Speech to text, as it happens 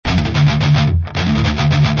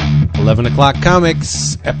11 O'Clock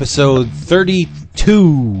Comics, episode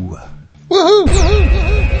 32. Woohoo!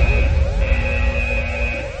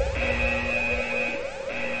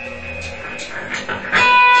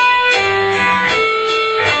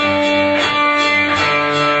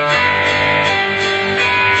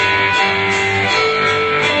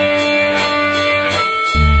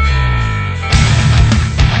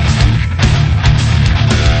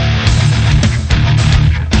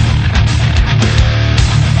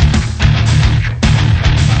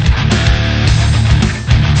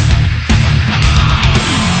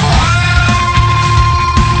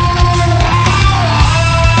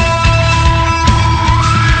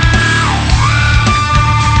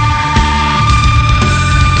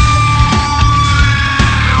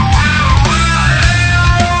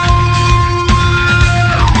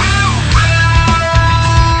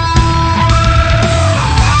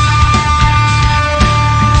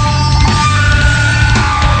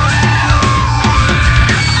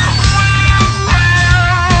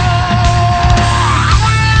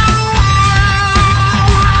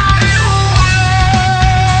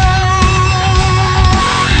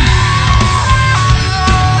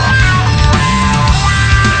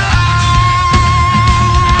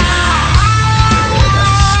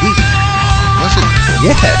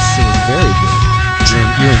 Yes, it was very good.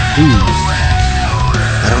 You're enthused.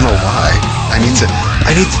 I don't know why. I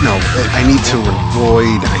need to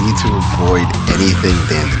avoid anything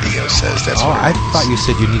Dan DiDio says. That's what I thought you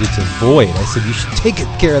said you needed to void. I said you should take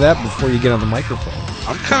care of that before you get on the microphone.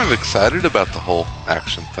 I'm kind of excited about the whole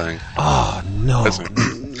action thing. Oh, no.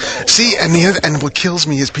 See, and what kills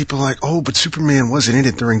me is people are like, oh, but Superman wasn't in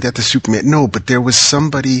it during Death of Superman. No, but there was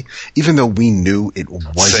somebody, even though we knew it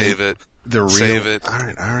wasn't. Save it. The real. Save it. All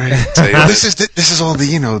right. This is all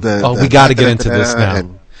the. We got to get into this now.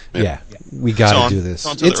 Yeah, we got to do this.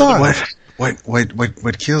 It's on.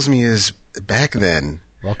 What kills me is back then.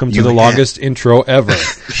 Welcome to the longest intro ever.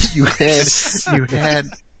 You had.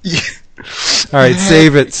 All right,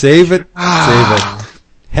 save it.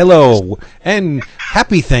 Hello, and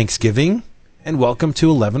happy Thanksgiving, and welcome to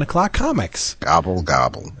 11 O'Clock Comics. Gobble,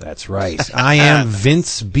 gobble. That's right. I am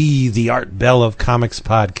Vince B., the Art Bell of comics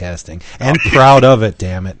podcasting, and proud of it,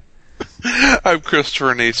 damn it. I'm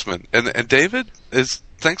Christopher Naisman. And David,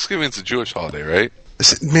 Thanksgiving's a Jewish holiday, right?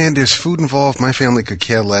 Man, there's food involved. My family could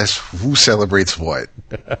care less who celebrates what.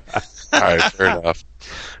 All right, fair enough.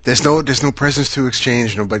 There's no presents to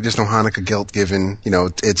exchange. There's no Hanukkah guilt given.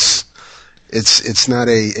 It's not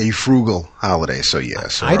a frugal holiday. So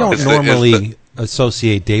yes, I don't normally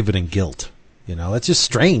associate David and guilt. That's just a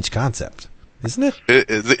strange concept, isn't it?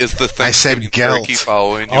 Is the Thanksgiving turkey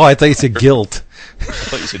following you? Oh, I thought you said guilt. I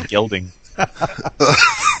thought you said gelding.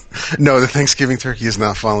 No, the Thanksgiving turkey is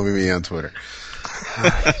not following me on Twitter.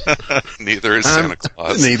 Neither is Santa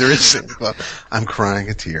Claus. Neither is Santa Claus. I'm crying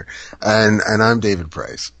a tear. And I'm David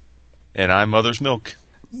Price. And I'm Mother's Milk.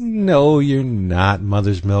 No, you're not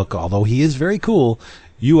Mother's Milk, although he is very cool.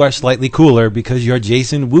 You are slightly cooler because you're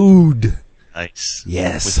Jason Wood. Nice.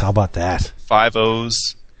 Yes, how about that? 5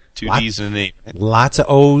 O's, 2 D's and an E. Lots of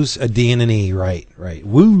O's, a D and an E, right.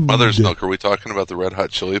 Wood. Mother's Milk, are we talking about the Red Hot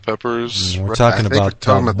Chili Peppers? We're talking about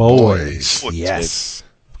the Boys. Yes.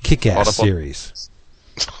 Kick-Ass series.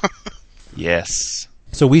 Yes.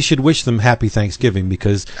 So we should wish them happy Thanksgiving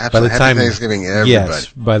because by the time Thanksgiving, everybody.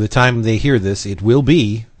 Yes, by the time they hear this, it will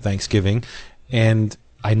be Thanksgiving, and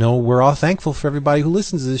I know we're all thankful for everybody who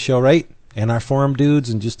listens to this show, right? And our forum dudes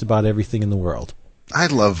and just about everything in the world. I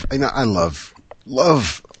love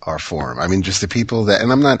our forum. I mean, just the people that,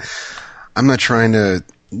 and I'm not trying to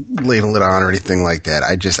ladle it on or anything like that.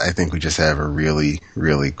 I think we just have a really,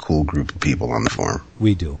 really cool group of people on the forum.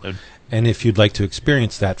 We do. And if you'd like to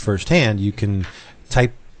experience that firsthand, you can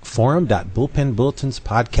type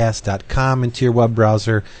forum.bullpenbulletinspodcast.com into your web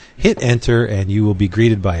browser, hit enter, and you will be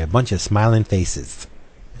greeted by a bunch of smiling faces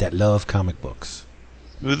that love comic books.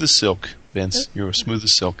 Smooth as silk, Vince. You're smooth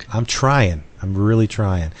as silk. I'm trying. I'm really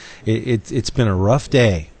trying. It's been a rough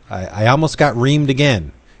day. I almost got reamed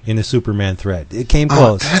again in the Superman thread. It came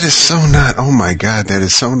close. That is so not. Oh my God, that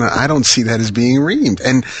is so not. I don't see that as being reamed.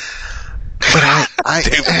 But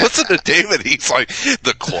David, listen to David. He's like,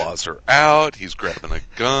 the claws are out. He's grabbing a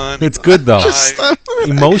gun. It's good though.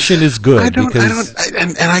 Emotion is good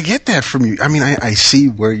and I get that from you. I mean, I see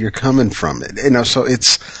where you're coming from. So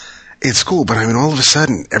it's cool. But I mean, all of a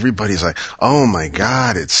sudden, everybody's like, "Oh my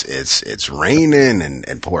God, it's raining,"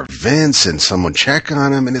 and poor Vince, and someone check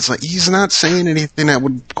on him, and it's like he's not saying anything that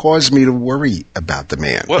would cause me to worry about the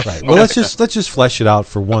man. Right. Well, let's just flesh it out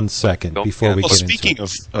for 1 second before we get into it. Speaking of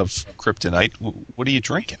kryptonite, what are you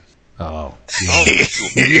drinking? Oh,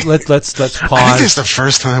 let's I think pause. this is the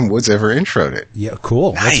first time Woods ever introed it. Yeah,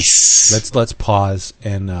 cool. Nice. Let's pause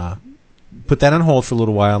and put that on hold for a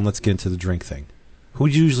little while, and let's get into the drink thing. Who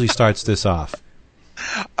usually starts this off?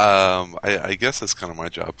 I guess that's kind of my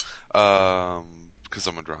job. Because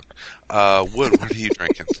I'm a drunk. Wood, what are you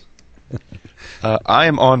drinking? I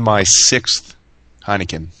am on my 6th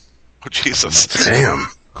Heineken. Oh, Jesus. Damn.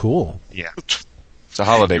 Cool. Yeah. It's a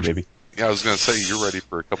holiday, baby. Yeah, I was going to say, you're ready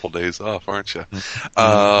for a couple days off, aren't you?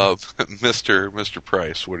 Mm-hmm. Mr.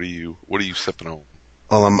 Price, what are you sipping on?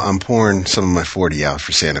 Well, I'm pouring some of my 40 out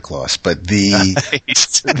for Santa Claus, but the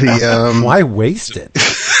Why waste it?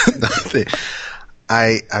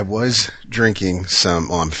 I was drinking some.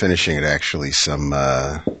 Well, I'm finishing it actually. Some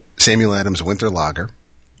Samuel Adams Winter Lager,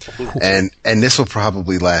 and this will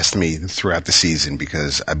probably last me throughout the season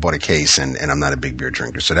because I bought a case and I'm not a big beer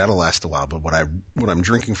drinker, so that'll last a while. But what I'm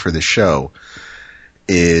drinking for the show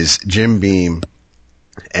is Jim Beam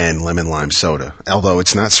and lemon lime soda. Although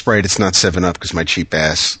it's not Sprite, it's not 7-Up because my cheap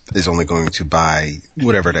ass is only going to buy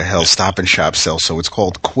whatever the hell Stop and Shop sells. So it's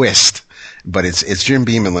called Quist, but it's Jim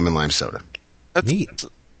Beam and lemon lime soda. That's, Neat.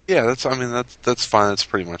 Yeah, that's fine. That's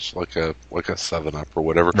pretty much like a 7-Up or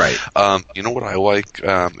whatever. Right. You know what I like?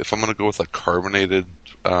 If I'm going to go with a carbonated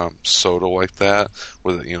soda like that,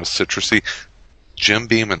 with citrusy, Jim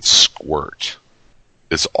Beam and Squirt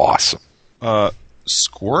is awesome.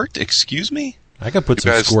 Squirt? Excuse me? I could put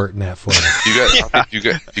some squirt in that for you.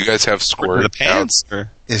 You guys have Squirt The pants? Or?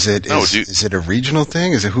 Is it No, is it a regional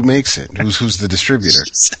thing? Is it who makes it? Who's the distributor?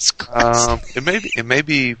 Jesus Christ. It may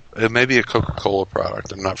be a Coca-Cola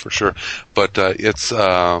product. I'm not for sure, but it's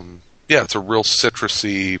a real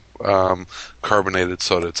citrusy carbonated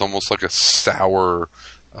soda. It's almost like a sour,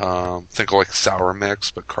 think of like sour mix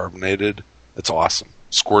but carbonated. It's awesome.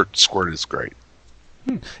 Squirt is great.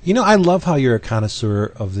 You know, I love how you're a connoisseur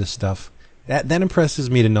of this stuff. That impresses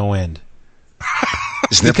me to no end.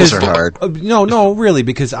 His nipples are hard. No, really,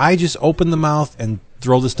 because I just open the mouth and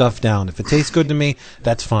throw the stuff down. If it tastes good to me,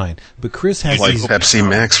 that's fine. But Chris has Like these... Pepsi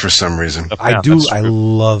Max for some reason. I Yeah, do. that's I true.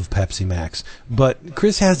 love Pepsi Max. But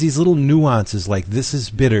Chris has these little nuances, like this is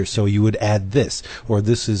bitter, so you would add this, or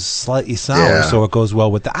this is slightly sour, Yeah. so it goes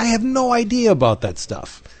well with that. I have no idea about that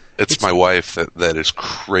stuff. It's my wife that is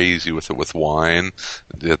crazy with it with wine.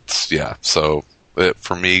 So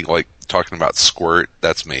for me, like talking about Squirt,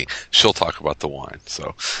 that's me. She'll talk about the wine.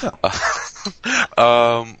 So,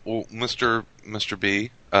 well, Mr.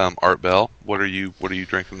 B, Art Bell, what are you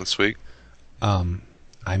drinking this week? I'm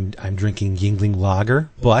drinking Yingling Lager,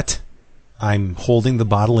 but I'm holding the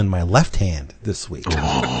bottle in my left hand this week.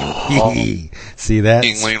 See that?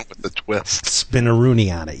 Yingling with the twist.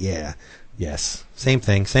 Spinneroonie on it, yeah. Yes. Same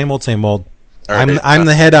thing. Same old, same old. All right, I'm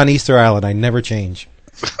the head on Easter Island. I never change.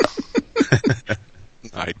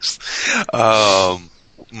 Nice.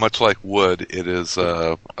 Much like Wood, it is.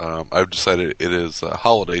 I've decided it is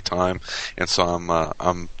holiday time, and so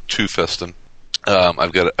I'm two-fisting.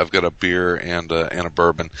 I've got a beer and a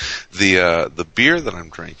bourbon. The beer that I'm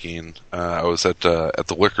drinking, I was at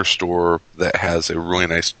the liquor store that has a really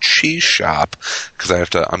nice cheese shop because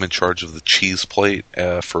I'm in charge of the cheese plate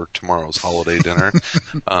for tomorrow's holiday dinner.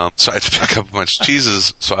 So I had to pick up a bunch of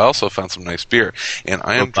cheeses. So I also found some nice beer, and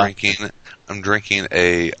I'm drinking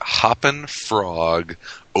a Hoppin' Frog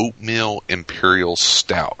Oatmeal Imperial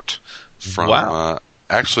Stout from. Wow.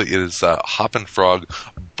 Actually, it is Hoppin' Frog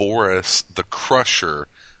Boris the Crusher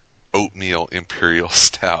Oatmeal Imperial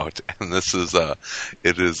Stout, and this is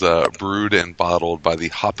brewed and bottled by the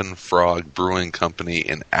Hoppin' Frog Brewing Company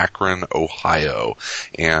in Akron, Ohio,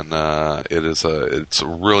 and it's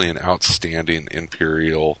really an outstanding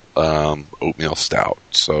imperial oatmeal stout.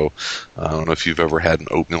 So I don't know if you've ever had an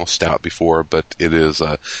oatmeal stout before, but it is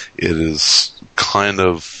kind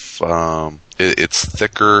of it's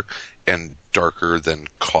thicker and darker than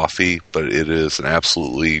coffee, but it is an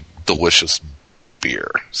absolutely delicious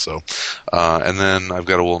beer. So, and then I've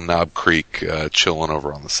got a little Knob Creek chilling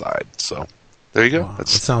over on the side. So, there you go. Wow, that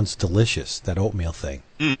sounds delicious, that oatmeal thing.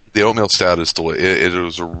 The oatmeal stout is delicious. It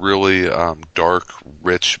was a really dark,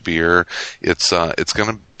 rich beer. It's going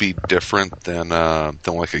to be different than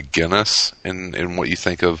like a Guinness in what you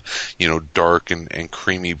think of, dark and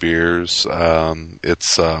creamy beers.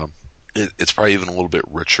 It's probably even a little bit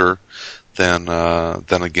richer than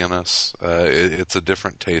a Guinness. It's a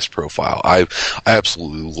different taste profile. I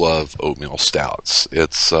absolutely love oatmeal stouts.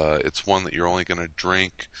 It's one that you're only going to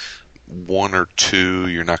drink one or two.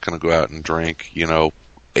 You're not going to go out and drink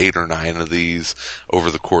 8 or 9 of these over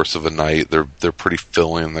the course of a night. They're pretty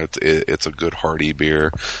filling. It's a good hearty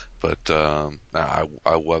beer. But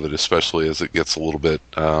I love it, especially as it gets a little bit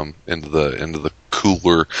into the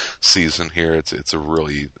cooler season here. It's a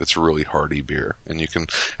really hearty beer, and you can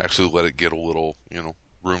actually let it get a little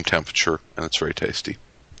room temperature, and it's very tasty.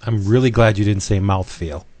 I'm really glad you didn't say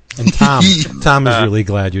mouthfeel. And Tom is really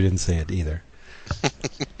glad you didn't say it either.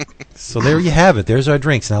 So there you have it. There's our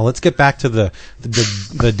drinks. Now let's get back to the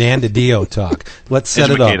Dan DiDio talk. Let's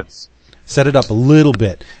set it up. Set it up a little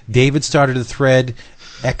bit. David started a thread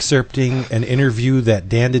excerpting an interview that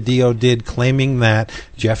Dan DiDio did, claiming that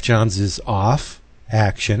Geoff Johns is off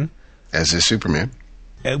action, as is Superman.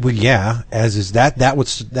 Well, yeah, as is that.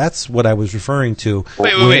 That's what I was referring to.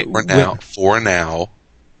 Wait. For now.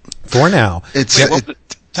 It's.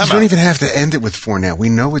 You don't even have to end it with "for now." We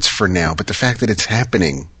know it's for now, but the fact that it's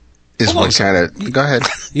happening is what kind of. Go ahead.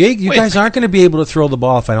 You guys aren't going to be able to throw the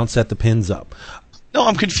ball if I don't set the pins up. No,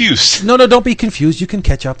 I'm confused. No, don't be confused. You can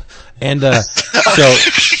catch up. And he'll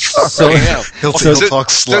talk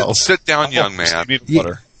slow. Sit down, young man.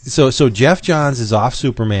 So Geoff Johns is off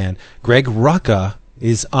Superman. Greg Rucka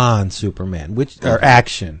is on Superman,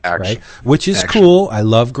 Action, right? Which is cool. I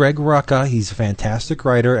love Greg Rucka. He's a fantastic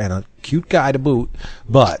writer and a cute guy to boot.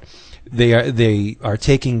 But they are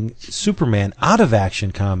taking Superman out of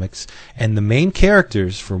Action Comics, and the main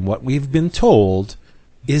characters, from what we've been told,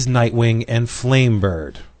 is Nightwing and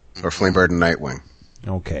Flamebird. Or Flamebird and Nightwing.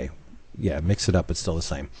 Okay. Yeah, mix it up. It's still the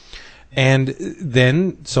same. And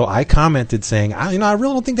then, so I commented saying, I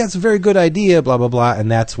really don't think that's a very good idea, blah, blah, blah.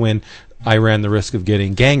 And that's when I ran the risk of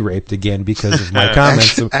getting gang raped again because of my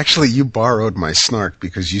comments. Actually, you borrowed my snark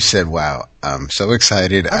because you said, wow, I'm so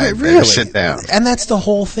excited. I better sit down. And that's the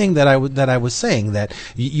whole thing that I was saying, that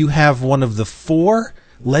you have one of the 4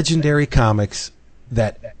 legendary comics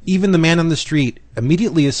that even the man on the street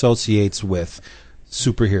immediately associates with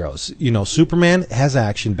superheroes. Superman has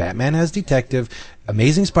action, Batman has detective,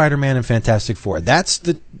 Amazing Spider-Man and Fantastic Four. That's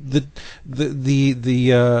the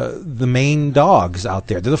main dogs out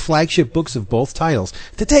there. They're the flagship books of both titles.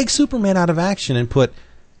 To take Superman out of action and put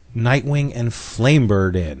Nightwing and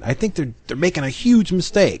Flamebird in, I think they're making a huge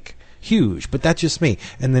mistake. Huge, but that's just me.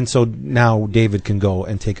 And then so now David can go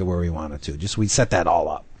and take it where he wanted to. We set that all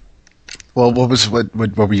up. Well, what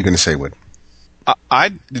were you going to say, Wood?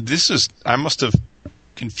 I must have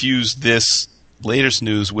confused this latest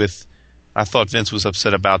news with. I thought Vince was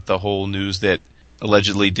upset about the whole news that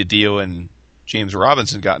allegedly DiDio and James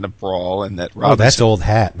Robinson got in a brawl, and that Robinson. Oh, that's old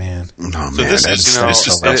hat, man. No, so man, this is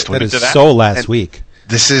so last week.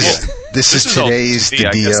 This is today's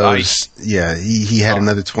DiDio's. Yeah, he had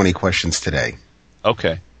another 20 questions today.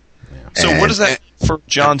 Okay. Yeah. So what is that for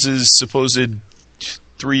Johns' supposed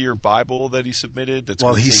 3-year Bible that he submitted?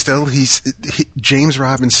 James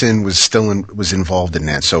Robinson was involved in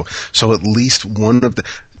that. So at least one of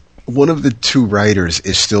the 2 writers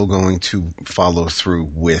is still going to follow through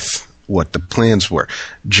with what the plans were.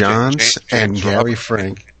 Johns and Gary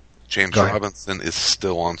Frank. James Robinson is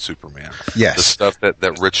still on Superman. Yes. The stuff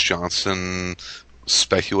that Rich Johnson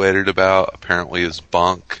speculated about apparently is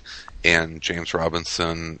bunk, and James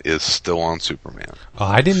Robinson is still on Superman. Oh,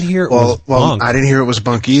 I didn't hear it was bunk. I didn't hear it was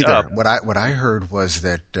bunk either. What I heard was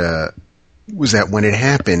that when it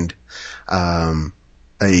happened,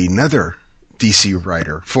 another DC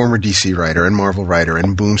writer, former DC writer and Marvel writer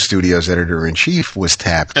and Boom Studios editor-in-chief was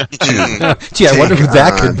tapped to Gee, I wonder who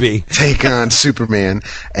that could be. Take on Superman,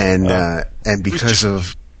 and because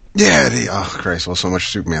of so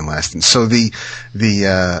much Superman lasting. So it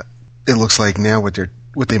looks like now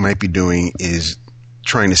what they might be doing is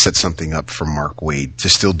trying to set something up for Mark Waid to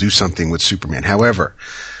still do something with Superman. However,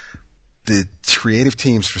 the creative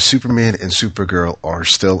teams for Superman and Supergirl are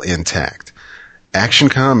still intact. Action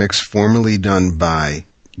Comics, formerly done by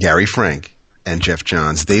Gary Frank and Geoff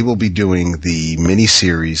Johns, they will be doing the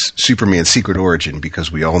miniseries Superman Secret Origin,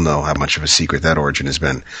 because we all know how much of a secret that origin has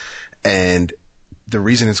been. And the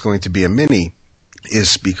reason it's going to be a mini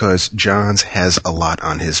is because Johns has a lot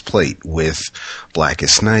on his plate with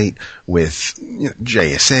Blackest Night, with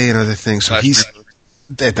JSA and other things. So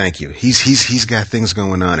thank you. He's got things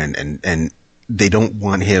going on, and they don't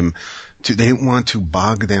want him to. They didn't want to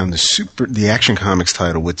bog down the Action Comics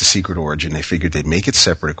title with the Secret Origin. They figured they'd make it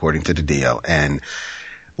separate, according to DiDio, and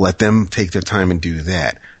let them take their time and do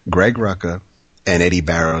that. Greg Rucka and Eddie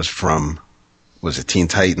Barrows from Teen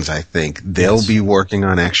Titans, I think, they'll be working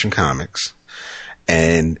on Action Comics,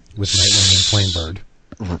 and with Nightwing and Flamebird,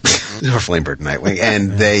 or Flamebird and Nightwing,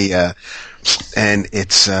 and they and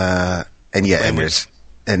it's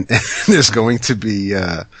and there's going to be.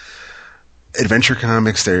 Adventure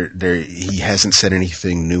Comics, he hasn't said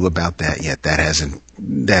anything new about that yet.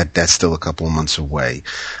 That's still a couple of months away.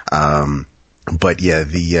 But yeah,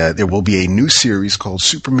 there will be a new series called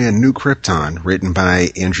Superman New Krypton, written by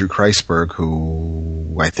Andrew Kreisberg,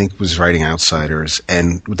 who I think was writing Outsiders,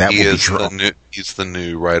 and that will be he's the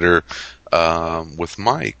new writer with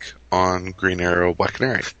Mike on Green Arrow, Black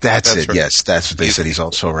Canary. That's it. Right. Yes, that's what they said. He's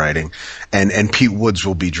also writing, and Pete Woods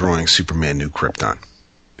will be drawing Superman New Krypton.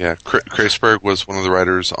 Yeah, Kreisberg was one of the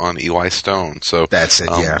writers on Eli Stone, so that's it.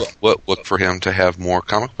 Yeah, look for him to have more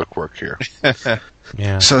comic book work here.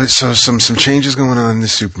 Yeah. So some changes going on in the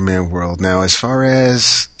Superman world now. As far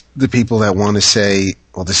as the people that want to say,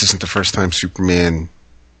 well, this isn't the first time Superman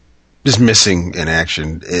is missing in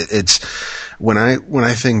action. It's when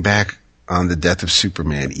I think back on the death of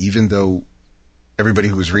Superman, even though everybody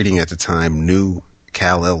who was reading at the time knew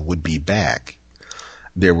Kal-El would be back,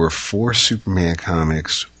 there were 4 Superman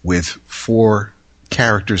comics with 4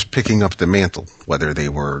 characters picking up the mantle, whether they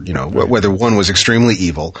were, whether one was extremely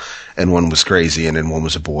evil and one was crazy and then one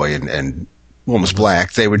was a boy and one was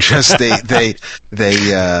black. They were just, there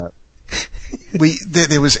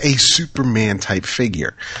was a Superman type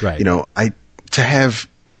figure. Right.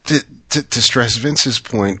 To stress Vince's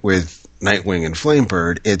point with Nightwing and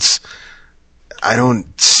Flamebird, I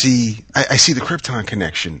see the Krypton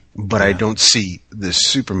connection, but I don't see the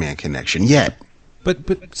Superman connection yet.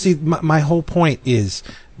 But see, my whole point is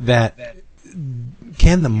that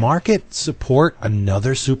can the market support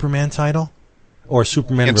another Superman title or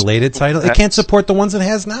Superman-related title? It can't support the ones it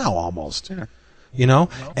has now, almost. Yeah.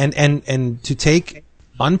 And to take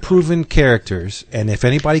unproven characters, and if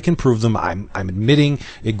anybody can prove them, I'm admitting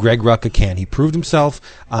Greg Rucka can. He proved himself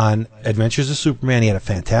on Adventures of Superman. He had a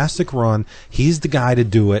fantastic run. He's the guy to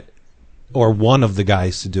do it. Or one of the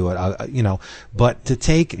guys to do it, But to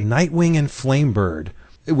take Nightwing and Flamebird,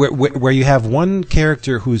 where you have one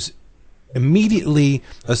character who's immediately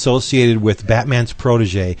associated with Batman's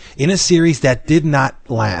protege in a series that did not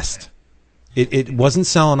last. It wasn't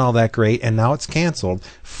selling all that great, and now it's canceled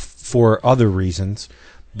for other reasons.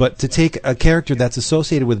 But to take a character that's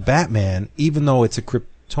associated with Batman, even though it's a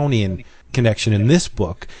Kryptonian connection in this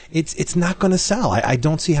book, it's not going to sell. I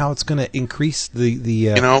don't see how it's going to increase the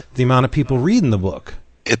amount of people reading the book.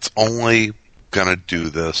 It's only going to do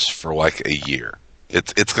this for like a year.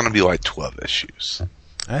 It's going to be like 12 issues.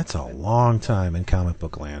 That's a long time in comic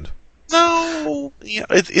book land. No,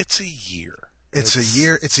 it's a year. It's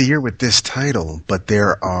a year with this title, but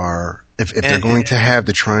there are if they're going to have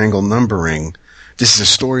the triangle numbering, this is a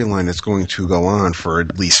storyline that's going to go on for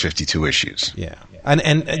at least 52 issues. Yeah.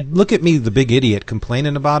 And look at me, the big idiot,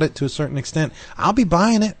 complaining about it to a certain extent. I'll be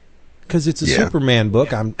buying it because it's a Superman book.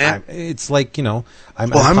 It's like, I'm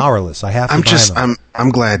powerless. I have to buy them.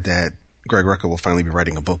 I'm glad that Greg Rucka will finally be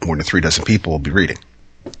writing a book more than 3 dozen people will be reading.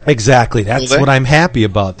 Exactly. That's what I'm happy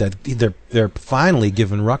about. That they're finally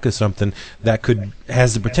giving Rucka something that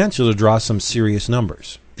has the potential to draw some serious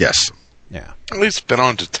numbers. Yes. Yeah. Well, he's been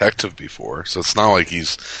on Detective before, so it's not like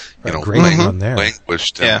he's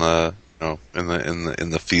languished in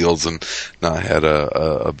the fields and not had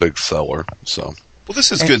a big seller. So, well,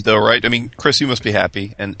 this is good though, right? I mean, Chris, you must be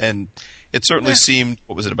happy, and it certainly seemed,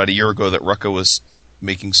 what was it, about a year ago, that Rucka was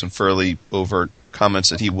making some fairly overt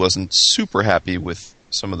comments that he wasn't super happy with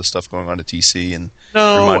some of the stuff going on at DC, and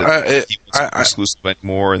reminded he wasn't exclusive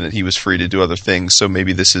anymore, and that he was free to do other things. So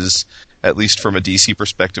maybe this is, at least from a DC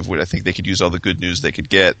perspective, what I think they could use all the good news they could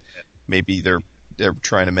get. Maybe they're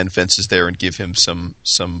trying to mend fences there and give him some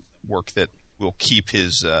work that will keep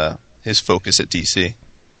his focus at DC.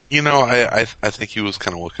 I think he was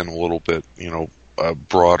kind of looking a little bit, a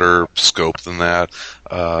broader scope than that.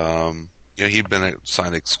 He'd been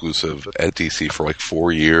signed exclusive at DC for like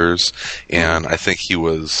 4 years, and I think he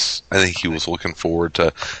was looking forward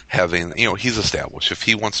to having, he's established. If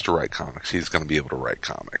he wants to write comics, he's going to be able to write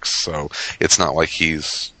comics. So it's not like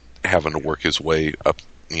he's having to work his way up,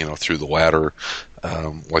 through the ladder,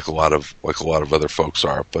 like a lot of other folks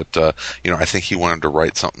are. But I think he wanted to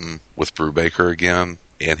write something with Brubaker again,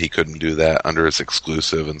 and he couldn't do that under his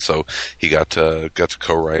exclusive, and so he got to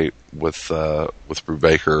co-write with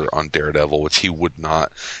Brubaker on Daredevil, which he would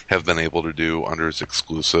not have been able to do under his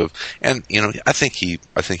exclusive. And I think he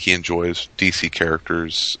enjoys DC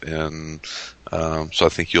characters, and so I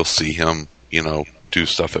think you'll see him do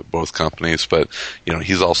stuff at both companies. But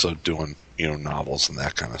he's also doing novels and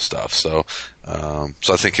that kind of stuff. So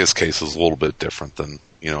I think his case is a little bit different than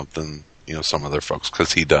some other folks,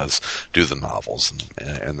 because he does do the novels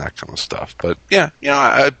and that kind of stuff. But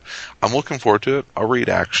I'm looking forward to it. I'll read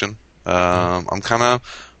action. I'm kind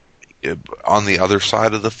of on the other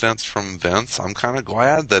side of the fence from Vince. I'm kind of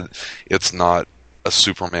glad that it's not a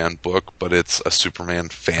Superman book, but it's a Superman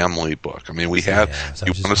family book. I mean, we have so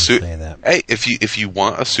you want that. Hey, if you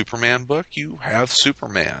want a Superman book, you have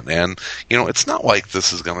Superman, and it's not like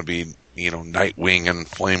this is going to be Nightwing and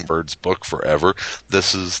Flamebird's book forever.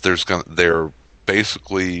 They're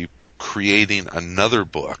basically creating another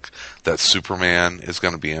book that Superman is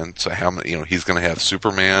going to be in. So he's going to have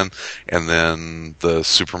Superman, and then the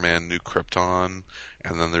Superman New Krypton,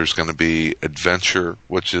 and then there's going to be Adventure,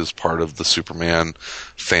 which is part of the Superman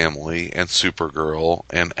family, and Supergirl,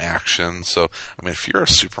 and Action. So, I mean, if you're a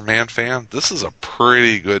Superman fan, this is a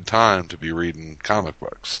pretty good time to be reading comic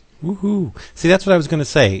books. Woohoo! See, that's what I was going to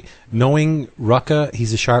say. Knowing Rucka,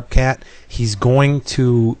 he's a sharp cat. He's going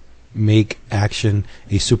to make Action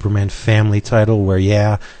a Superman family title where,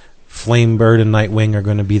 Flamebird and Nightwing are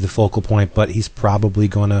going to be the focal point, but he's probably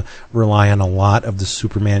going to rely on a lot of the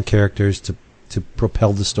Superman characters to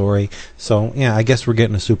propel the story. So, I guess we're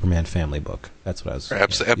getting a Superman family book. That's what I was saying.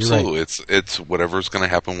 Absolutely. Right. It's whatever's going to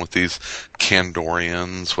happen with these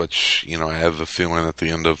Kandorians, which, I have a feeling at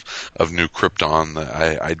the end of New Krypton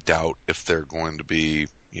that I doubt if they're going to be,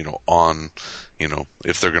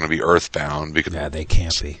 if they're going to be Earthbound. Because they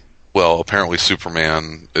can't be. Well, apparently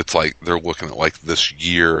Superman, it's like they're looking at like this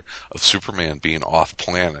year of Superman being off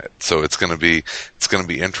planet. So it's going to be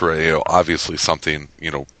interesting. Obviously something,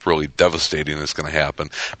 really devastating is going to happen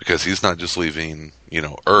because he's not just leaving,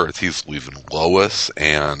 Earth, he's leaving Lois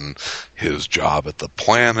and his job at the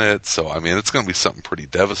planet. So, I mean, it's going to be something pretty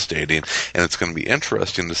devastating, and it's going to be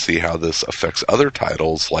interesting to see how this affects other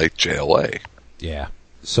titles like JLA. Yeah.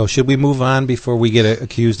 So should we move on before we get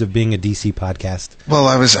accused of being a DC podcast? Well,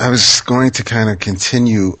 I was going to kind of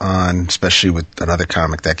continue on, especially with another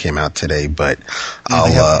comic that came out today, but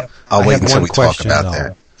I'll wait until we talk about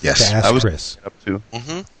that. Yes, to ask Chris. Up to.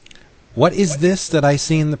 Mm-hmm. What is this that I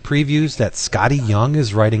see in the previews that Scotty Young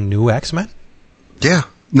is writing new X-Men? Yeah,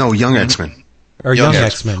 no, Young X-Men or Young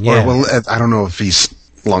X-Men. Yeah. Well, I don't know if he's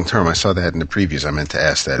long term. I saw that in the previews. I meant to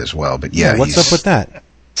ask that as well, but what's up with that?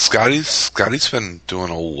 Scotty's been doing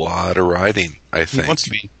a lot of writing, I think. He wants to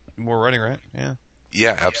be more writing, right? Yeah.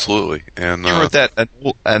 Yeah, absolutely. And you wrote that,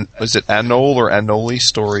 was it Anole or Anole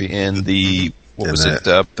story in the,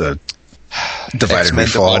 the Divided We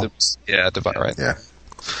Fall. Right. Yeah.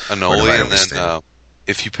 Anole, and then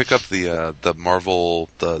if you pick up the Marvel,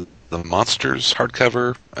 the Monsters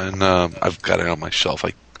hardcover, and I've got it on my shelf.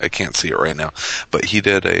 I can't see it right now, but he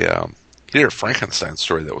did a Frankenstein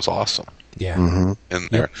story that was awesome. Yeah. Mm-hmm. In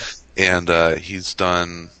there. Yep. And he's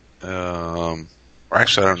done or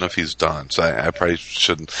actually I don't know if he's done, so I probably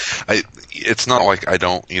shouldn't. It's not like I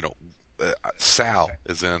don't, Sal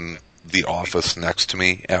is in the office next to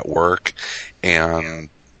me at work, and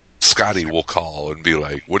Scotty will call and be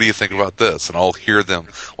like, "What do you think about this?" And I'll hear them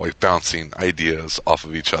like bouncing ideas off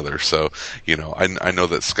of each other. So, I know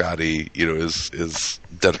that Scotty, is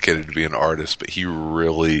dedicated to being an artist, but he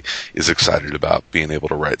really is excited about being able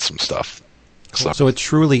to write some stuff. So it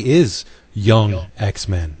truly is Young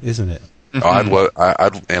X-Men, isn't it?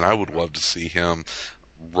 I would love to see him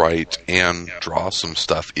write and draw some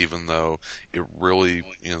stuff, even though it really,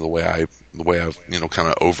 the way I've kind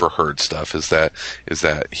of overheard stuff is that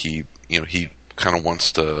he kind of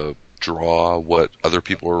wants to draw what other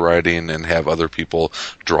people are writing and have other people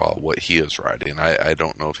draw what he is writing. I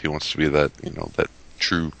don't know if he wants to be that, that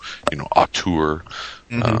true, auteur,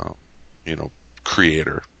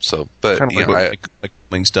 creator. So, but kind of like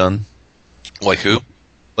Oming's done. Like who?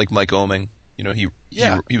 Like Mike Oming. He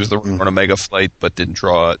was the on Omega Flight, but didn't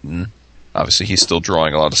draw it, and obviously he's still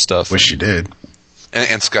drawing a lot of stuff. Wish you did.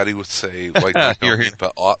 And Scotty would say, like,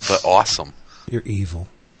 but awesome. You're evil.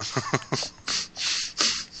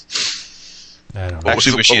 I don't know.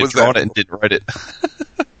 Actually, wish he had drawn it and didn't write it.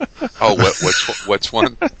 Oh, which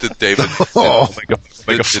one did David?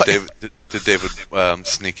 Did David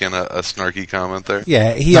sneak in a snarky comment there?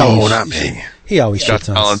 Yeah, not me. He always shits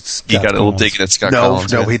on Collins. He got a little digging at Scott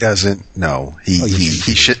Collins. No, he doesn't. No, he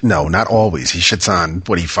shit. No, not always. He shits on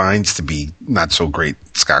what he finds to be not so great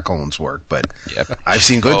Scott Collins work. But I've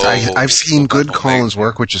seen good. I've seen good Collins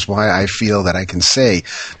work, which is why I feel that I can say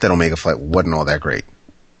that Omega Flight wasn't all that great.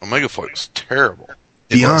 Omega Flight was terrible.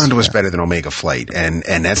 Beyond was better than Omega Flight, and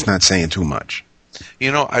that's not saying too much.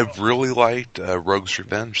 I really liked Rogue's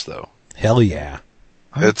Revenge, though. Hell yeah.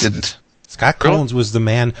 I didn't. Scott Collins was the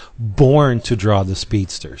man born to draw the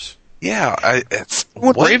speedsters. Yeah,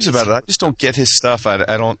 what raves about it? I just don't get his stuff. I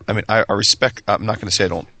respect. I'm not going to say I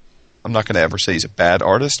don't. I'm not going to ever say he's a bad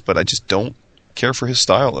artist, but I just don't care for his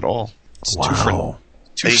style at all. It's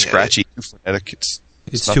too scratchy, too frenetic.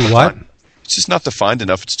 It's too what? It's just not defined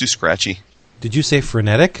enough. It's too scratchy. Did you say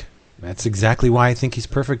frenetic? That's exactly why I think he's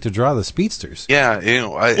perfect to draw the speedsters. Yeah,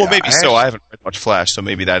 Well, maybe so. I haven't read much Flash, so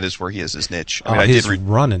maybe that is where he has his niche. I mean, His I did read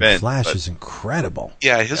run in Ben, Flash but- is incredible.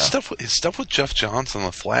 Yeah, his stuff with Jeff Johns on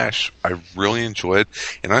the Flash, I really enjoyed.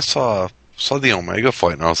 And I saw the Omega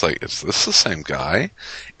fight, and I was like, "Is this the same guy?"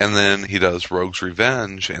 And then he does Rogue's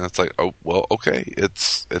Revenge, and it's like, "Oh, well, okay,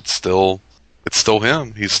 it's still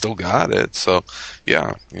him. He's still got it." So,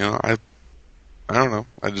 yeah, I don't know.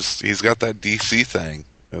 He's got that DC thing.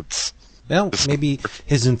 Well, maybe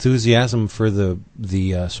his enthusiasm for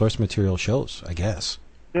the source material shows, I guess.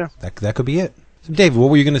 Yeah. That could be it. So, Dave, what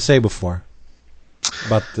were you going to say before?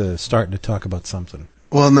 About starting to talk about something.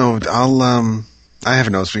 Well, no, I have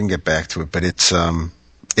notes. We can get back to it, but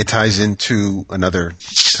it ties into another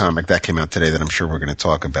comic that came out today that I'm sure we're going to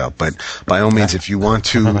talk about. But by all means, if you want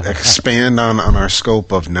to expand on our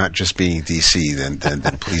scope of not just being DC, then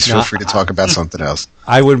please feel free to talk about something else.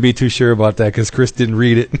 I wouldn't be too sure about that because Chris didn't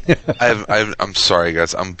read it. I'm sorry,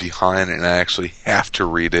 guys. I'm behind, and I actually have to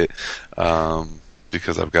read it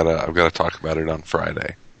because I've got to talk about it on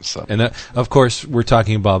Friday. So. And of course, we're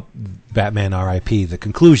talking about Batman R.I.P. the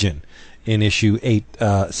conclusion in issue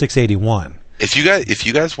 681. If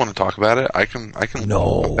you guys want to talk about it, I can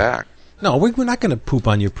come back. No, we're not going to poop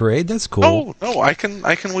on your parade. That's cool. No, I can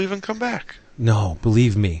leave and come back. No,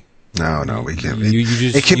 believe me. No, we can't.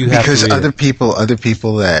 It can because other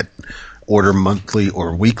people that order monthly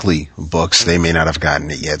or weekly books, they may not have gotten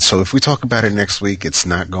it yet. So if we talk about it next week, it's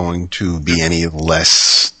not going to be any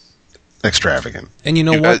less extravagant. And you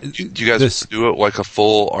know what? Do you guys do it like a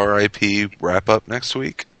full RIP wrap up next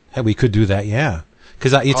week? Hey, we could do that, yeah.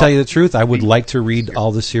 Because tell you the truth, I would like to read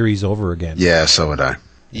all the series over again. Yeah, so would I.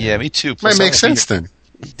 Yeah, me too. Might make sense then.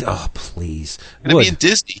 Oh, please. I'm going to be in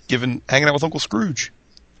Disney, hanging out with Uncle Scrooge.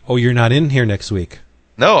 Oh, you're not in here next week.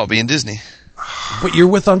 No, I'll be in Disney. But you're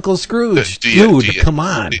with Uncle Scrooge. Dude, come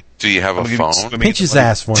on. Do you have a phone? Pinch his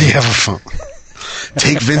ass for me. Do you have a phone?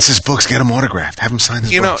 Take Vince's books, get them autographed, have him sign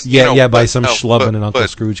his books. By some schlub in an Uncle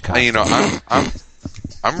Scrooge costume.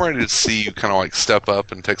 I'm ready to see you kind of like step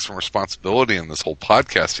up and take some responsibility in this whole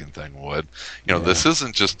podcasting thing, Wood. This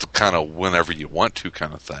isn't just kind of whenever you want to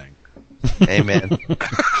kind of thing. Hey, man.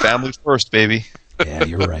 Family first, baby. Yeah,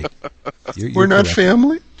 you're right. We're not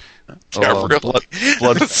family? Yeah, really.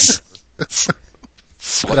 Blood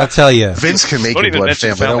But I'll tell you. Vince can make you blood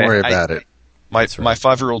family. Don't worry about it. My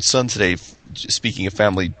 5-year-old son today, speaking of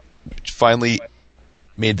family, finally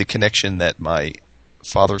made the connection that my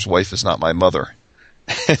father's wife is not my mother.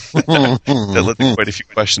 That led to quite a few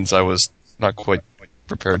questions I was not quite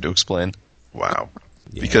prepared to explain. Wow.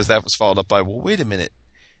 Yeah. Because that was followed up by, well, wait a minute.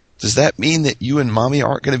 Does that mean that you and mommy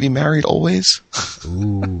aren't going to be married always?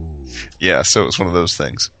 Ooh. Yeah, so it was one of those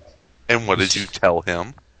things. And what did you tell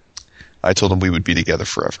him? I told him we would be together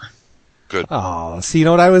forever. Good. Oh, see, you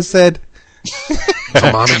know what I was said? So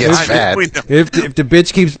mommy gets fat. If the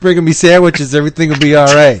bitch keeps bringing me sandwiches, everything will be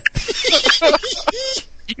all right.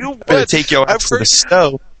 You better take your ass to the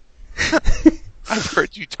stove. I've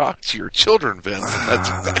heard you talk to your children, Vince. And that's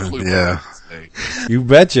exactly what I say. You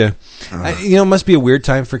betcha. It must be a weird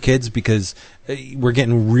time for kids because we're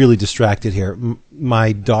getting really distracted here.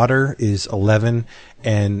 My daughter is 11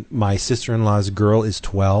 and my sister-in-law's girl is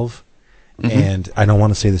 12. Mm-hmm. And I don't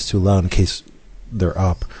want to say this too loud in case they're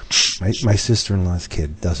up. My sister-in-law's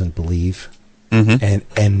kid doesn't believe, and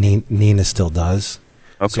Nina still does.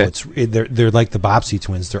 Okay. So they're like the Bobbsey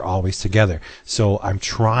twins. They're always together. So I'm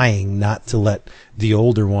trying not to let the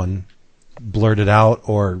older one blurt it out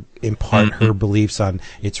or impart her beliefs on.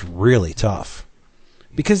 It's really tough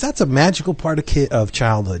because that's a magical part of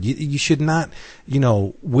childhood. You should not,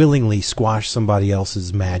 willingly squash somebody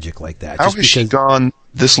else's magic like that. How has she gone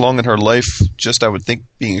this long in her life? Just, I would think,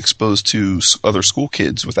 being exposed to other school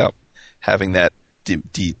kids without having that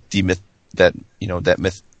that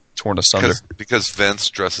myth torn asunder. Because Vince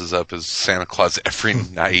dresses up as Santa Claus every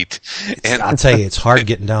night, and I'll tell you, it's hard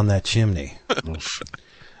getting down that chimney.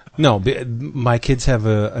 No, my kids have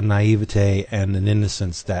a naivete and an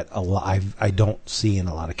innocence that I don't see in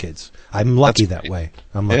a lot of kids. I'm lucky that way.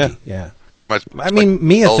 I'm lucky. Yeah.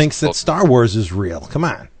 Mia thinks that Star Wars is real. Come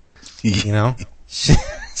on,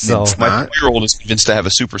 So my 4-year-old is convinced to have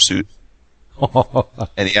a super suit.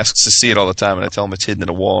 And he asks to see it all the time, and I tell him it's hidden in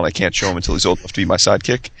a wall, and I can't show him until he's old enough to be my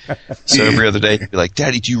sidekick. So every other day, he'd be like,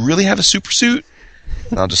 "Daddy, do you really have a super suit?"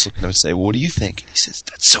 And I'll just look at him and say, "Well, what do you think?" And he says,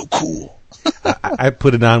 "That's so cool." I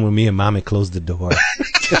put it on when me and Mommy closed the door.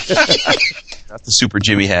 Not the super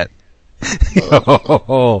Jimmy hat.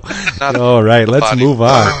 All right, let's move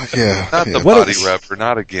on. Not the body wrapper,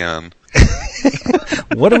 not again.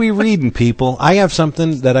 What are we reading, people? I have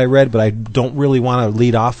something that I read, but I don't really want to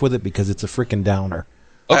lead off with it because it's a freaking downer.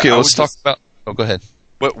 Okay, let's talk about... Oh, go ahead.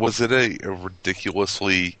 But was it a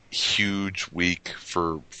ridiculously huge week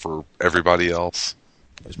for everybody else?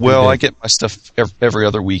 Well, I get my stuff every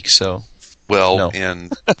other week, so... Well, no. in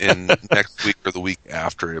next week or the week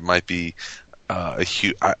after, it might be a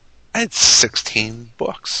huge... I had 16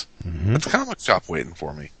 books. Mm-hmm. It's a comic shop waiting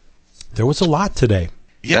for me. There was a lot today.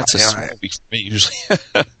 Yeah, that's a small week for me, usually.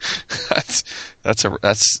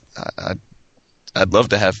 I'd love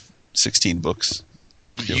to have 16 books.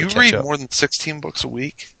 You read more than 16 books a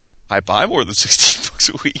week? I buy more than 16 books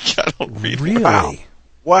a week. I don't read. Really?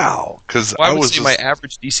 Wow. Because I would say my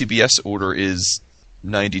average DCBS order is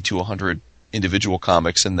 90 to 100 individual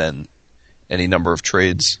comics and then any number of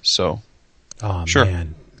trades. So, oh, sure.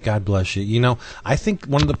 Man, God bless you. You know, I think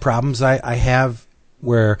one of the problems I have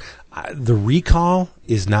where the recall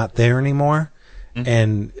is not there anymore,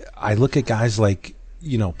 and I look at guys like,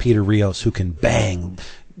 Peter Rios who can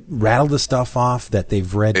rattle the stuff off that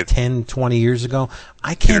they've read 10, 20 years ago.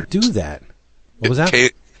 I can't do that. What was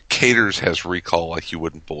that? Caters has recall like you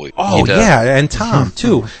wouldn't believe. Oh, yeah, and Tom,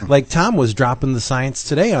 too. Like, Tom was dropping the science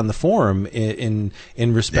today on the forum in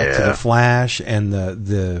respect to the Flash and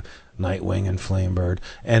the Nightwing and Flamebird.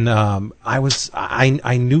 And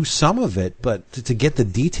I knew some of it, but to get the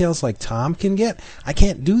details like Tom can get, I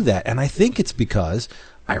can't do that. And I think it's because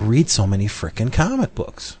I read so many frickin' comic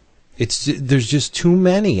books. There's just too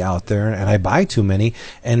many out there, and I buy too many.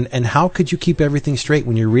 And how could you keep everything straight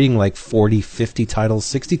when you're reading like 40, 50 titles,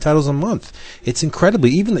 60 titles a month? It's incredibly.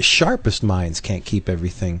 Even the sharpest minds can't keep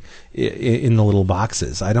everything in the little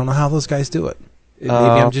boxes. I don't know how those guys do it. Maybe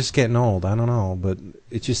I'm just getting old. I don't know, but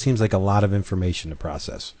it just seems like a lot of information to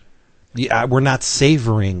process. Yeah, we're not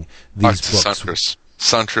savoring these books.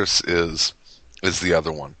 Suntress is the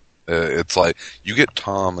other one. It's like you get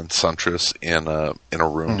Tom and Suntress in a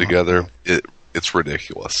room together. It's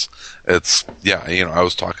ridiculous. I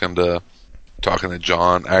was talking to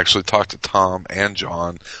John. I actually talked to Tom and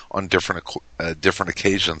John on different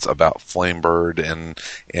occasions about Flamebird and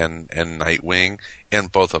Nightwing,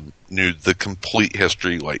 and both of them knew the complete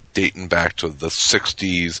history, like dating back to the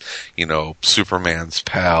 60s. Superman's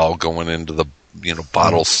pal going into the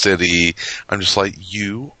Bottle City. I'm just like,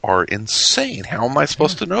 you are insane. How am I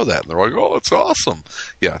supposed to know that? And they're like, oh, it's awesome.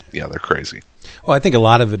 Yeah, they're crazy. Well, I think a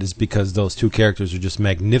lot of it is because those two characters are just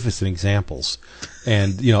magnificent examples,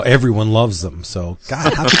 and everyone loves them. So,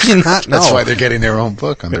 God, how could you not know? That's why they're getting their own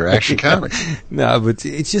book on their Action Comics. No, but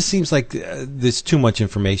it just seems like there's too much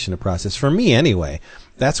information to process for me, anyway.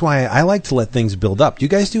 That's why I like to let things build up. Do you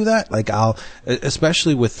guys do that? Like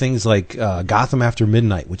especially with things like Gotham After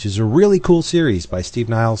Midnight, which is a really cool series by Steve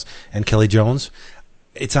Niles and Kelly Jones.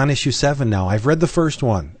 It's on issue 7 now. I've read the first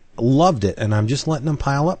one, loved it, and I'm just letting them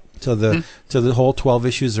pile up to the whole 12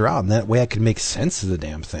 issues are out, and that way I can make sense of the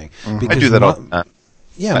damn thing. I do that all the time.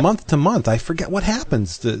 Yeah, month to month, I forget what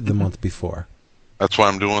happens the month before. That's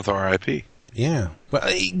what I'm doing with RIP. Yeah, well,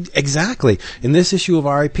 exactly. In this issue of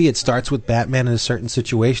RIP, it starts with Batman in a certain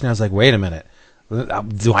situation. I was like, wait a minute.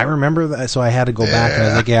 Do I remember that? So I had to go back, and I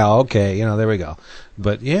was like, yeah, okay, there we go.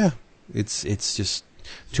 But yeah, it's just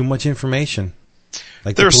too much information.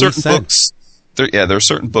 Like there are certain books. There are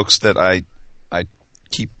certain books that I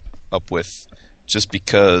keep up with just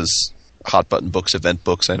because hot button books, event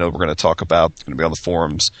books. I know we're going to talk about. It's going to be on the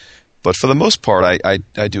forums, but for the most part, I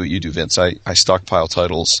do what you do, Vince. I stockpile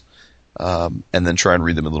titles. And then try and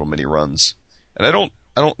read them in little mini runs. And I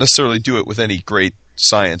don't necessarily do it with any great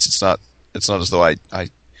science. It's not as though I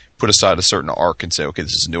put aside a certain arc and say, okay,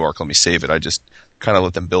 this is a new arc, let me save it. I just kind of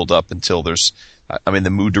let them build up until I'm in the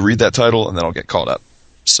mood to read that title, and then I'll get caught up.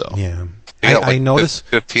 So yeah, I notice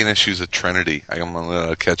 15 issues of Trinity. I'm going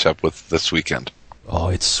to catch up with this weekend. Oh,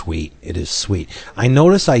 it's sweet. It is sweet. I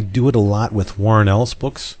notice I do it a lot with Warren Ellis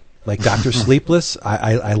books. Like Dr. Sleepless,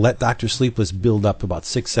 I let Dr. Sleepless build up about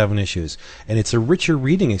 6-7 issues, and it's a richer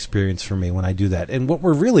reading experience for me when I do that. And what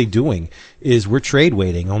we're really doing is we're trade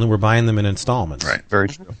weighting, only we're buying them in installments. Right. Very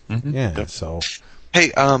true. Mm-hmm. Yeah. Yep. So,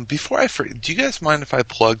 hey, before I forget, do you guys mind if I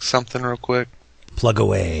plug something real quick? Plug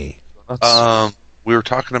away. We were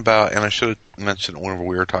talking about, and I should have mentioned it whenever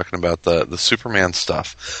we were talking about the Superman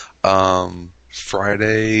stuff.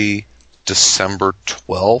 Friday, December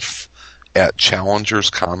 12th. At Challengers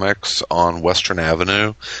Comics on Western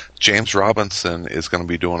Avenue, James Robinson is going to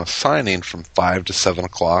be doing a signing from 5 to 7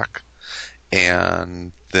 o'clock.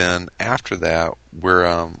 And then after that,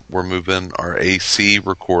 we're moving our AC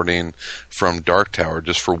recording from Dark Tower.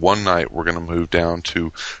 Just for one night, we're going to move down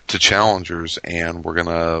to Challengers, and we're going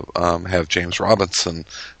to have James Robinson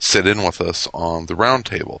sit in with us on the round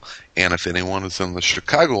table. And if anyone is in the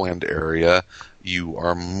Chicagoland area, you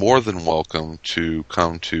are more than welcome to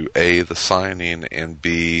come to A, the signing, and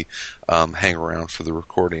B, hang around for the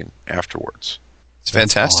recording afterwards. It's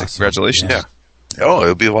fantastic. Awesome. Congratulations. Yeah. Oh,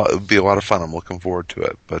 it'll be a lot of fun. I'm looking forward to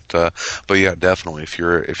it. But yeah, definitely. If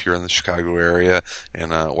you're in the Chicago area,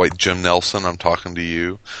 and like Jim Nelson, I'm talking to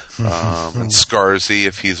you, and Scarzy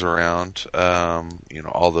if he's around,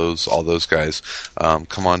 all those guys,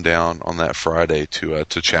 come on down on that Friday to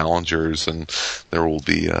Challengers, and there will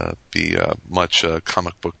be much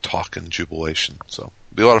comic book talk and jubilation. So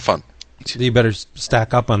it'll be a lot of fun. You better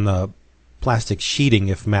stack up on the plastic sheeting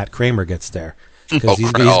if Matt Kramer gets there. Because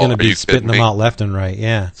he's going to be spitting them out left and right,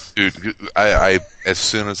 yeah. Dude, I as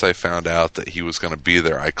soon as I found out that he was going to be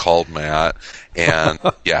there, I called Matt, and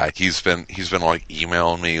yeah, he's been like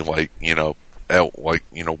emailing me once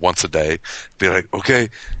a day, be like, okay,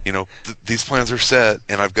 these plans are set,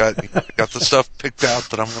 and I've got the stuff picked out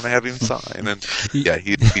that I'm going to have him sign, and yeah,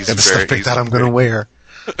 he's and the stuff picked out I'm going to wear.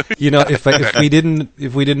 If we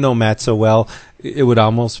didn't know Matt so well, it would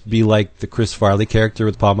almost be like the Chris Farley character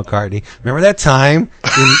with Paul McCartney. Remember that time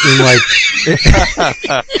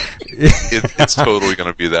it's totally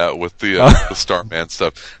going to be that with the Starman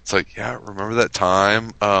stuff. It's like, yeah, remember that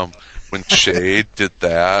time when Shade did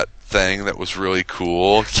that thing that was really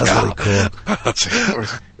cool? That's really cool.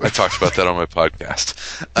 I talked about that on my podcast.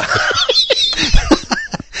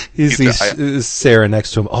 He sees Sarah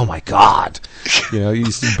next to him. Oh my God! You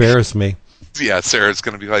used to embarrass me. Yeah, Sarah's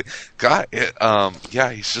going to be like, God,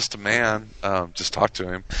 yeah, he's just a man. Just talk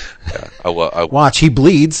to him. Yeah, I watch. He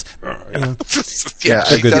bleeds. Yeah,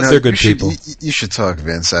 they're good people. You should talk,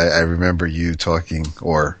 Vince. I remember you talking,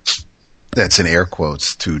 or that's in air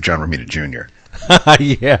quotes, to John Romita Jr.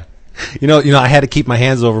 Yeah, I had to keep my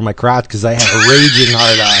hands over my crotch because I had a raging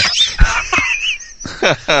hard eye.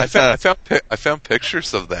 I found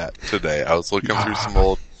pictures of that today. I was looking through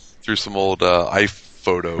some old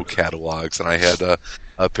iPhoto catalogs, and I had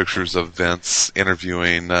pictures of Vince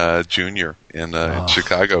interviewing Junior in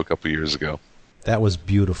Chicago a couple years ago. That was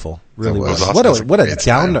beautiful. Really was. Awesome. What a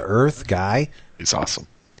down to earth guy. He's awesome.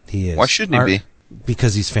 He is. Why shouldn't he be?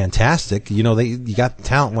 Because he's fantastic. You got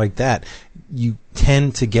talent like that. You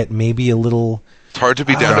tend to get maybe a little. It's hard to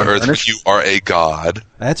be down to earth when you are a god.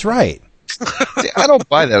 That's right. See, I don't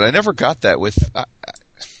buy that. I never got that with. I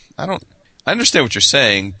don't. I understand what you're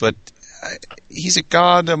saying, but he's a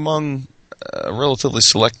god among a relatively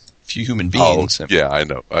select few human beings. Oh, yeah, I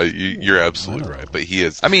know. You're absolutely right. But he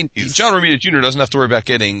is. I mean, John Romita Jr. doesn't have to worry about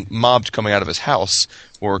getting mobbed coming out of his house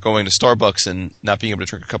or going to Starbucks and not being able to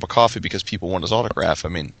drink a cup of coffee because people want his autograph. I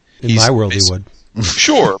mean, in my world, he would.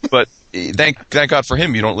 Sure, but thank God for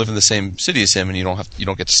him. You don't live in the same city as him, and you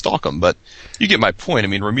don't get to stalk him. But you get my point. I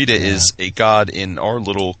mean, Romita is a god in our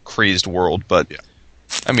little crazed world, but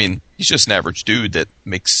I mean, he's just an average dude that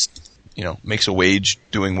makes a wage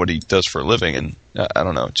doing what he does for a living, and I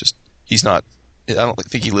don't know. Just he's not. I don't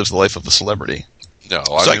think he lives the life of a celebrity. No,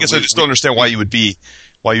 I guess I just don't understand why you would be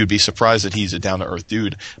surprised that he's a down to earth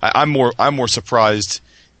dude. I'm more surprised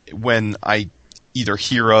when I either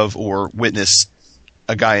hear of or witness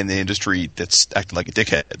a guy in the industry that's acting like a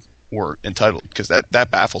dickhead or entitled, because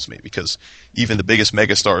that baffles me, because even the biggest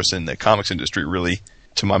megastars in the comics industry really,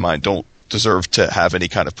 to my mind, don't deserve to have any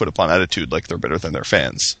kind of put upon attitude like they're better than their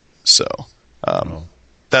fans. So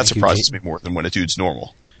that surprises me more than when a dude's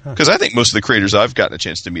normal. Because I think most of the creators I've gotten a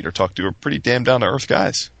chance to meet or talk to are pretty damn down to earth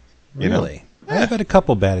guys. Really? I've had a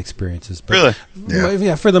couple bad experiences. But really?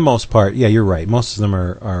 Yeah, for the most part. Yeah, you're right. Most of them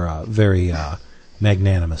are very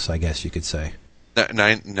magnanimous, I guess you could say.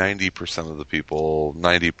 90% of the people,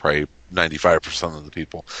 probably 95% of the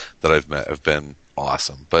people that I've met have been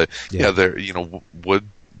awesome. But yeah, there, Wood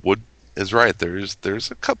is right.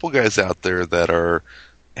 There's a couple guys out there that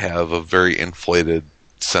have a very inflated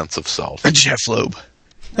sense of self. Jeff Loeb.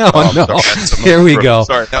 Oh no! Here we go.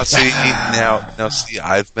 Sorry. Now see,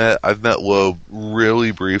 I've met Loeb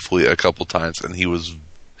really briefly a couple times, and he was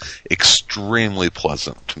extremely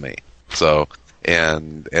pleasant to me. So.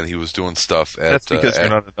 And he was doing stuff at. That's because you're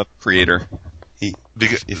not enough creator.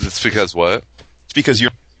 It's because what? It's because you're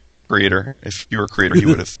a creator. If you were a creator, he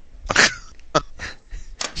would have.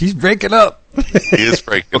 He's breaking up. He is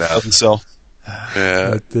breaking up. Himself.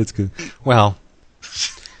 Yeah, that's good. Well,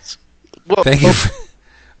 thank you.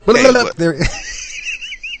 There.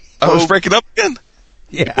 I was breaking up again.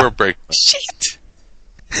 Yeah, we're breaking up. Shit.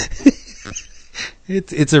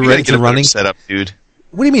 It's a You gotta it's get a running setup, dude.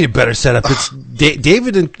 What do you mean a better setup? It's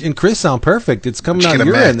David and Chris sound perfect. It's coming out Get a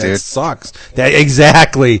your Mac, end. That dude. sucks.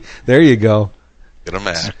 Exactly. There you go. Get a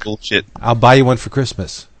Mac. Bullshit. I'll buy you one for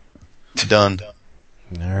Christmas. Done.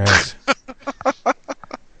 All right.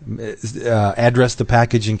 Address the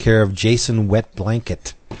package in care of Jason Wet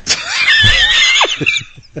Blanket.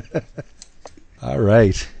 All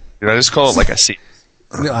right. Did I just call it like I see?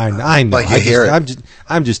 No, I know. Like you hear it.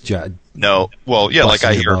 I'm just judging. No. Well, yeah, like I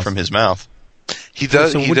Busting your hear it balls. from his mouth. He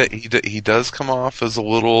does. So He does come off as a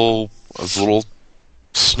little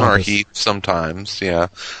snarky sometimes. Yeah,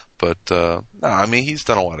 but no, I mean he's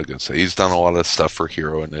done a lot of good stuff. He's done a lot of stuff for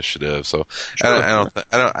Hero Initiative. So I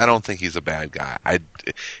don't think he's a bad guy.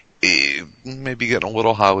 Maybe getting a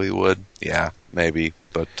little Hollywood. Yeah, maybe.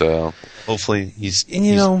 But Hopefully he's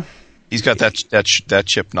got that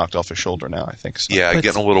chip knocked off his shoulder now. I think. So. yeah, But-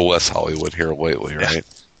 getting a little less Hollywood here lately, right?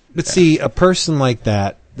 But see, a person like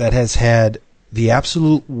that has had the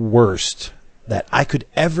absolute worst that I could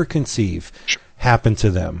ever conceive happen to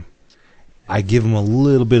them, I give them a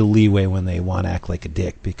little bit of leeway when they want to act like a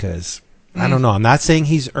dick because, I don't know, I'm not saying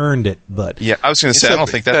he's earned it, but... Yeah, I was going to say, I don't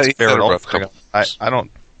think that's he's fair had at a all. rough couple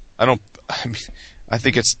I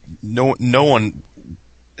think it's no one,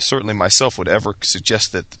 certainly myself, would ever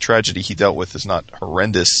suggest that the tragedy he dealt with is not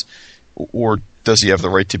horrendous, or does he have the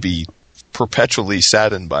right to be perpetually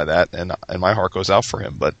saddened by that? And my heart goes out for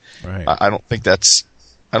him, but Right. I don't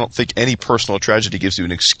think any personal tragedy gives you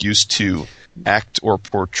an excuse to act or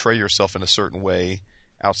portray yourself in a certain way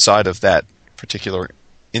outside of that particular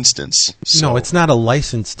instance. So, No, it's not a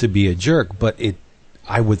license to be a jerk, but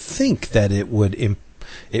I would think that it would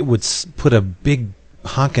put a big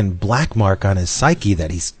honking black mark on his psyche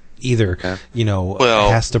that he's either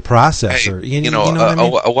has to process or you know what I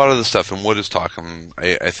mean? a lot of the stuff. And Wood is talking.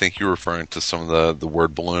 I think you're referring to some of the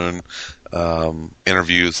word balloon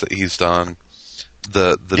interviews that he's done.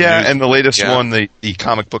 And the latest one, the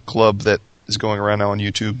comic book club that is going around now on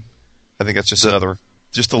YouTube. I think that's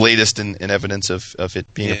just the latest in evidence of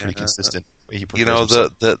it being a pretty consistent way he portrays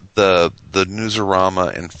himself. the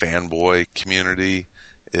Newsarama and fanboy community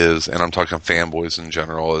is, and I'm talking fanboys in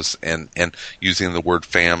general, is and using the word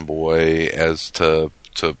fanboy as to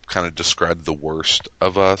kind of describe the worst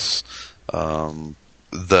of us. I think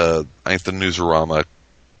the Newsarama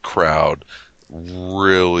crowd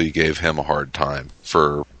really gave him a hard time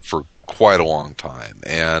for quite a long time,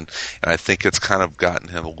 and I think it's kind of gotten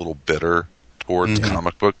him a little bitter towards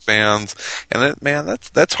comic book fans. And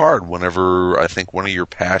that's hard whenever I think one of your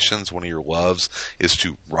passions, one of your loves is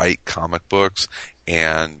to write comic books,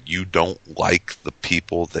 and you don't like the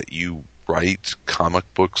people that you write comic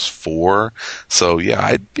books for. So yeah,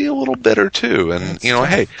 I'd be a little bitter too. And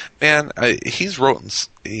hey, man, he's written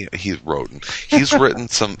some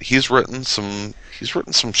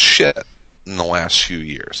shit in the last few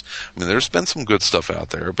years. I mean, there's been some good stuff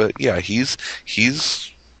out there, but yeah, he's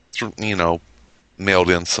mailed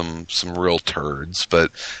in some real turds.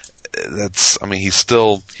 But he's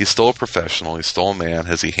still a professional. He's still a man.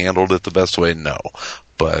 Has he handled it the best way? No,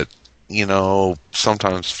 but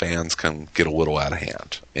sometimes fans can get a little out of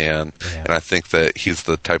hand, and I think that he's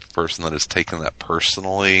the type of person that has taken that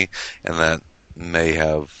personally, and that may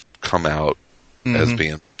have come out as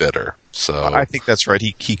being bitter. So I think that's right.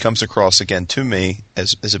 He comes across again to me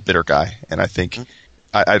as a bitter guy, and I think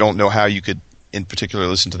I don't know how you could, in particular,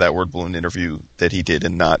 listen to that word balloon interview that he did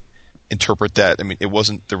and not interpret that. I mean, there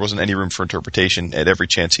wasn't any room for interpretation. At every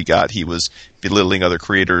chance he got, he was belittling other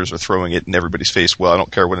creators or throwing it in everybody's face. Well, I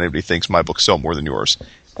don't care what anybody thinks. My books sell more than yours.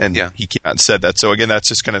 And he came out and said that. So again, that's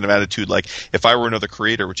just kind of an attitude. Like, if I were another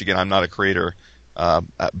creator, which again, I'm not a creator,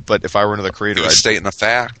 but if I were another creator, I'd stating a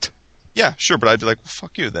fact. Yeah, sure, but I'd be like, well,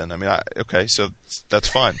 fuck you then. I mean, okay, so that's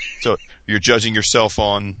fine. So you're judging yourself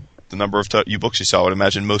on the number of books you sell. I would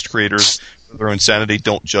imagine most creators, for their own sanity,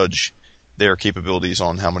 don't judge their capabilities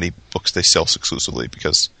on how many books they sell exclusively,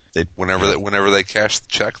 because whenever they cash the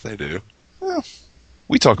check, they do. Well,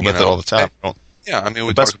 we talk about that all the time.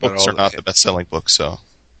 The best books are not the best-selling books, so.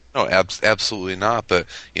 No, absolutely not. But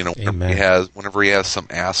whenever he has some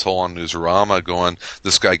asshole on Newsarama going,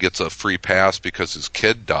 this guy gets a free pass because his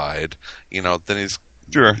kid died, then he's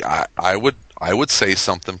sure. I would say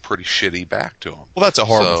something pretty shitty back to him. Well, that's a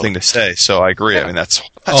horrible thing to say. So I agree. Yeah. I mean, that's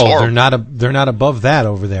horrible. They're not above that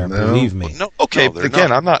over there. No. Believe me. Okay, but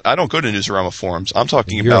again, I don't go to Newsarama forums. I'm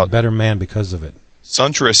talking You're about a better man because of it.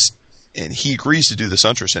 Suntress, and he agrees to do the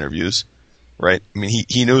Suntress interviews, right? I mean,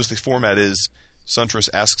 he knows the format is Suntress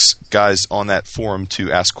asks guys on that forum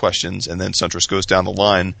to ask questions, and then Suntress goes down the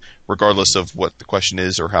line, regardless of what the question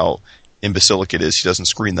is or how imbecilic it is. He doesn't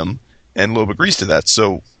screen them, and Loeb agrees to that.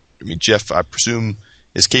 So I mean, Jeff, I presume,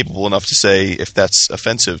 is capable enough to say if that's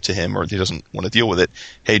offensive to him or he doesn't want to deal with it,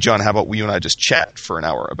 hey, John, how about you and I just chat for an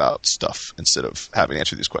hour about stuff instead of having to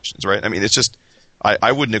answer these questions, right? I mean, it's just,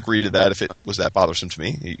 I wouldn't agree to that if it was that bothersome to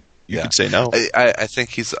me. You could say no. I think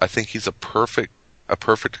he's a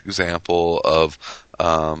perfect example of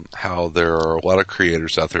how there are a lot of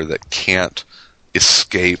creators out there that can't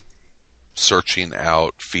escape searching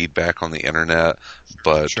out feedback on the internet,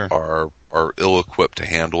 but are ill-equipped to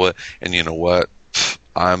handle it. And you know what?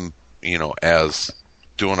 I'm, as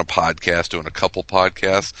doing a couple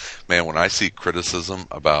podcasts, man, when I see criticism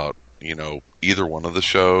about, either one of the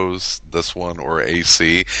shows, this one or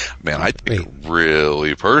AC, man, I take it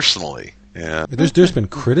really personally. And there's been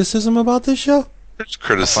criticism about this show? There's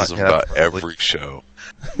criticism about every show.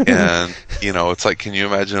 And, it's like, can you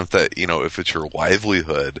imagine if that, if it's your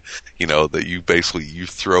livelihood, that you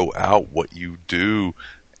throw out what you do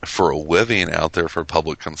for a living out there for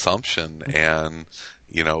public consumption, and,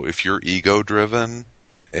 if you're ego driven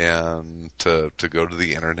and to go to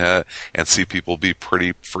the internet and see people be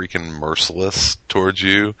pretty freaking merciless towards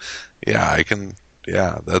you, I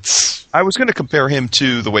was going to compare him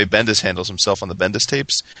to the way Bendis handles himself on the Bendis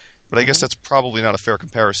tapes, but I guess that's probably not a fair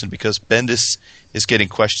comparison because Bendis is getting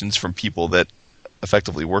questions from people that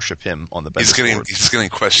effectively worship him on the Bendis board. He's getting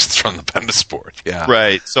questions from the Bendis board, yeah.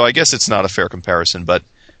 Right, so I guess it's not a fair comparison, but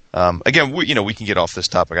again, we can get off this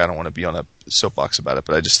topic. I don't want to be on a soapbox about it,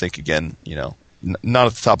 but I just think, again, not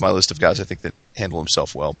at the top of my list of guys I think that handle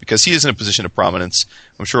himself well because he is in a position of prominence.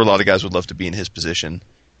 I'm sure a lot of guys would love to be in his position,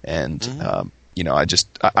 and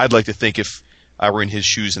I'd like to think if I were in his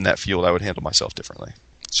shoes in that field, I would handle myself differently.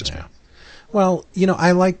 It's just me. Well,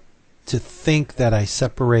 I like to think that I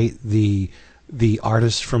separate the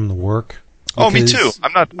artist from the work. Oh, me too.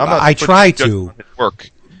 I'm not. I try to work.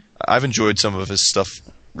 I've enjoyed some of his stuff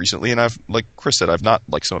recently, and I've, like Chris said, I've not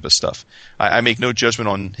liked some of his stuff. I make no judgment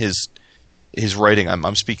on his writing.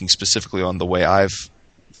 I'm speaking specifically on the way I've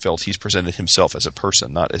felt he's presented himself as a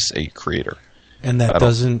person, not as a creator. And that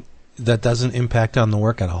doesn't impact on the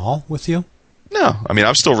work at all with you? No, I mean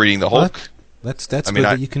I'm still reading the Hulk. That's good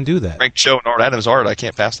that you can do that. Frank Cho and Art Adams' art, I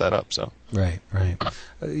can't pass that up. So right.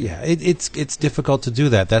 It's difficult to do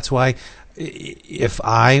that. That's why if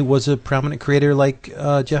I was a prominent creator like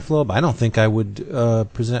Jeff Loeb, I don't think I would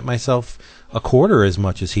present myself a quarter as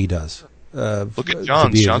much as he does. Look at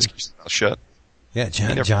Johns. Johns keeps his mouth shut. Yeah,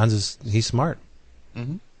 Johns he's smart.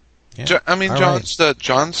 Mm-hmm. Yeah. I mean,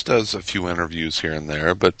 Johns does a few interviews here and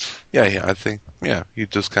there, but I think he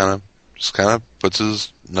just kind of puts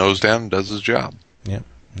his nose down and does his job. Yeah.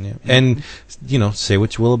 And say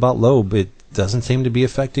what you will about Loeb, it doesn't seem to be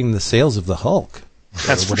affecting the sales of the Hulk.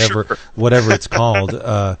 That's whatever it's called.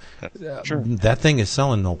 Sure. That thing is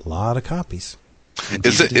selling a lot of copies.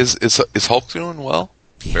 Is Hulk doing well?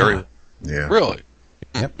 Yeah. Very. Yeah. Really?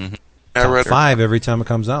 Yep. Mm-hmm. I read 5 every time it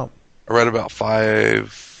comes out. I read about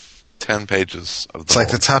 10 pages of the It's like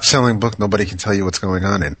the top-selling book nobody can tell you what's going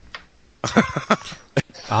on in.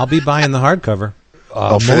 I'll be buying the hardcover.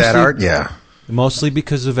 For that art, yeah. Mostly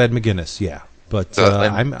because of Ed McGuinness, yeah. But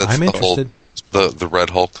I'm interested. The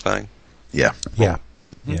Red Hulk thing? Yeah. Yeah.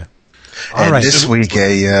 All and right. this week,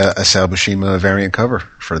 a Sal Buscema variant cover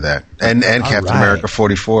for that. And Captain America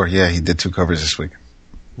 44. Yeah, he did 2 covers this week.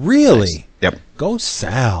 Really? Nice. Yep. Go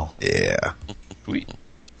Sal. Yeah. Sweet.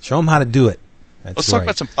 Show him how to do it. Let's talk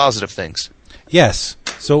about some positive things. Yes.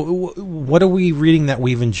 So what are we reading that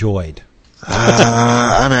we've enjoyed?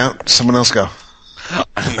 I'm out. Someone else go.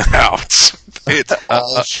 I'm out. It's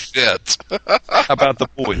all shit. How about The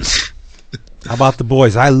Boys? How about The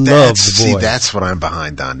Boys? I love The Boys. See, that's what I'm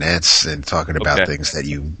behind on. That's and talking about things that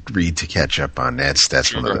you read to catch up on.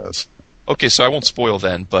 That's one of those. Okay, so I won't spoil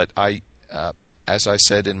then, but as I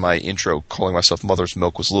said in my intro, calling myself Mother's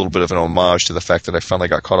Milk was a little bit of an homage to the fact that I finally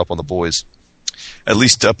got caught up on The Boys. At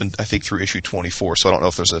least up I think through issue 24, so I don't know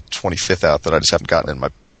if there's a 25th out that I just haven't gotten in my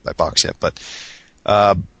box yet. But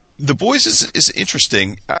The Boys is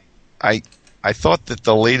interesting. I thought that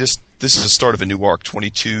this is the start of a new arc.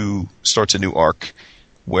 22 starts a new arc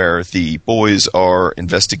where the boys are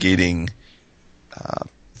investigating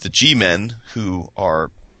the G-Men, who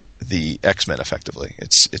are the X-Men, effectively.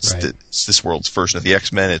 It's this world's version of the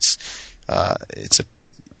X-Men. It's a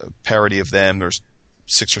parody of them. There's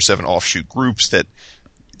 6 or 7 offshoot groups that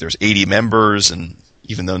there's 80 members, and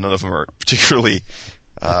even though none of them are particularly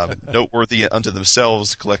noteworthy unto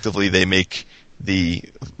themselves, collectively they make the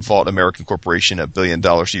Vought American Corporation $1 billion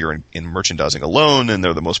a year in merchandising alone, and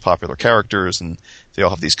they're the most popular characters, and they all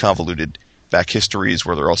have these convoluted back histories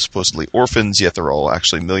where they're all supposedly orphans, yet they're all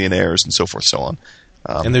actually millionaires, and so forth, so on.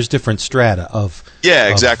 And there's different strata of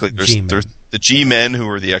exactly. G-Men. G-Men, who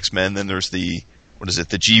are the X-Men. Then there's the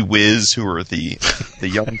G-Wiz, who are the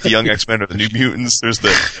young X-Men or the New Mutants. There's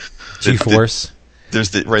the G-Force. There's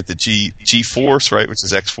the G-Force, right, which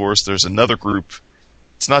is X-Force. There's another group.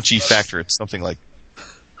 It's not G-Factor. It's something like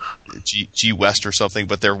G-West or something,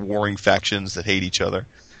 but they're warring factions that hate each other.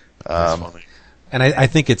 And I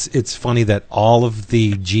think it's funny that all of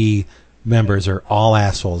the G members are all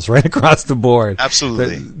assholes right across the board.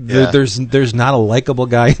 Absolutely. There's not a likable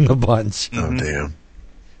guy in the bunch. Oh, damn.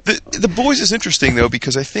 The Boys is interesting, though,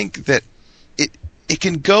 because I think that it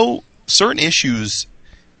can go, certain issues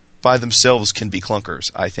by themselves can be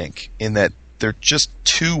clunkers, I think, in that they're just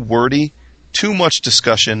too wordy, too much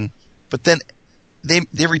discussion, but then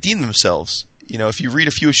they redeem themselves. You know, if you read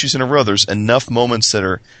a few issues in a row, there's enough moments that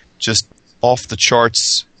are just off the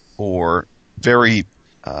charts or very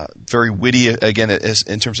witty, again,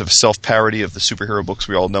 in terms of self-parody of the superhero books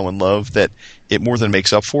we all know and love, that it more than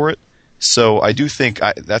makes up for it. So I do think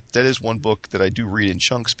that is one book that I do read in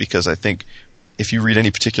chunks, because I think if you read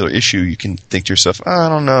any particular issue, you can think to yourself, I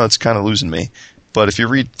don't know, it's kind of losing me. But if you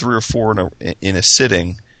read 3 or 4 in a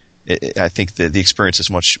sitting, I think the experience is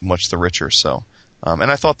much the richer. So,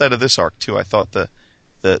 and I thought that of this arc too. I thought the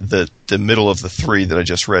middle of the 3 that I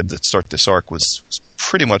just read that start this arc was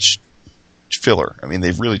pretty much filler. I mean,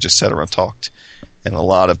 they've really just sat around, talked, and a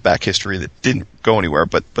lot of back history that didn't go anywhere.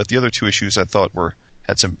 But the other 2 issues I thought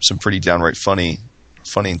had some pretty downright funny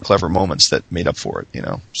and clever moments that made up for it. You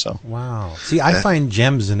know, so wow. See, I find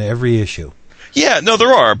gems in every issue. Yeah, no,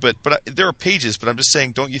 there are, but there are pages. But I'm just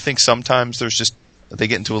saying, don't you think sometimes they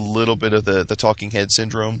get into a little bit of the talking head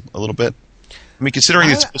syndrome a little bit? I mean, considering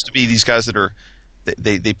it's supposed to be these guys that are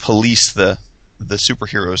they police the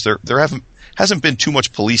superheroes. There hasn't been too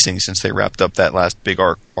much policing since they wrapped up that last big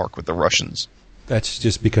arc with the Russians. That's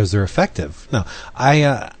just because they're effective. No,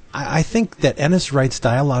 I think that Ennis writes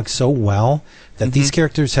dialogue so well that these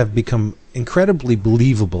characters have become incredibly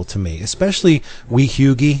believable to me, especially Wee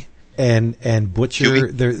Hughie and Butcher.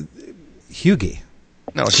 Hughie? They're Hughie.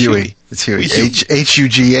 No, it's Huey. Hughie. It's Huey.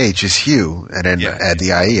 H-U-G-H is Hugh, and then add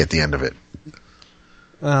the I-E at the end of it.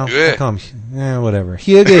 Well, Yeah. I call him, whatever.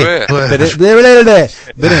 Hughie. Yeah. But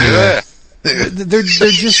anyway, they're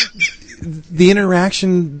just the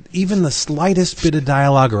interaction, even the slightest bit of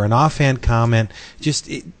dialogue or an offhand comment, just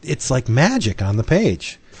it's like magic on the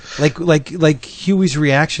page. Like Huey's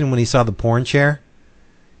reaction when he saw the porn chair.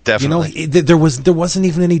 Definitely. You know, there wasn't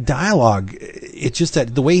even any dialogue. It's just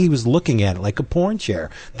that the way he was looking at it, like a porn chair.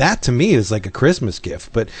 That to me is like a Christmas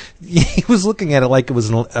gift. But he was looking at it like it was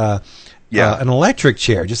an electric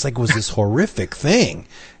chair, just like it was this horrific thing.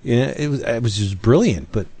 You know, it was just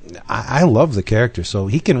brilliant. But I love the character, so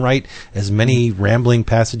he can write as many rambling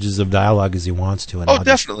passages of dialogue as he wants to. And Oh,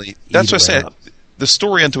 definitely. That's what I said. The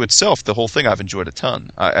story unto itself, the whole thing, I've enjoyed a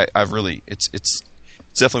ton. I've really, it's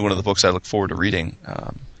definitely one of the books I look forward to reading.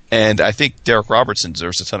 And I think Derek Robertson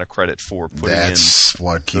deserves a ton of credit for putting That's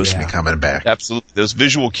what keeps me coming back. Absolutely. Those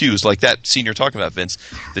visual cues, like that scene you're talking about, Vince,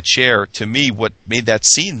 the chair, to me, what made that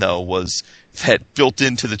scene, though, was that built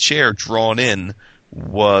into the chair, drawn in,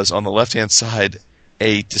 was on the left-hand side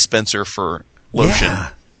a dispenser for lotion.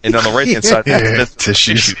 Yeah. And on the right-hand side,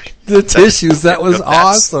 Tissues. The tissues, that was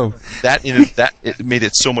awesome. It made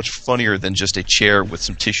it so much funnier than just a chair with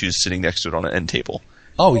some tissues sitting next to it on an end table.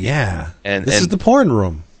 Oh, yeah. And this is the porn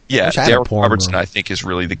room. Yeah, Wish I had a Derek porn Robertson, room. I think, is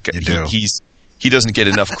really the guy. You do. He doesn't get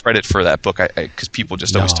enough credit for that book because people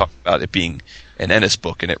just always No. talk about it being an Ennis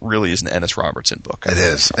book, and it really is an Ennis Robertson book. It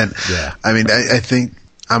is, and Yeah. I mean, I think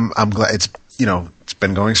I'm glad it's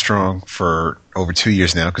been going strong for over 2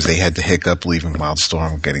 years now, because they had the hiccup leaving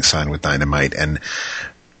Wildstorm, getting signed with Dynamite, and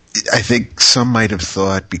I think some might have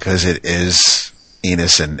thought because it is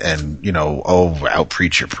Enos and out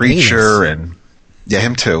preacher, Enos. and yeah,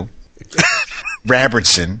 him too,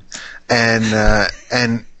 Robertson, and I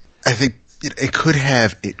think it could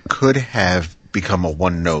have become a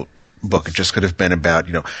one-note book. It just could have been about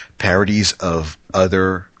parodies of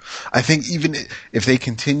other. I think even if they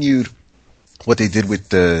continued what they did with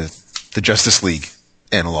the Justice League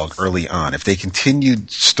analog early on, if they continued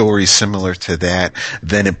stories similar to that,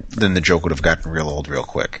 then the joke would have gotten real old real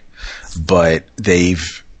quick. But he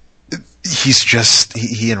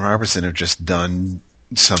and Robertson have just done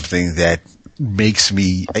something that makes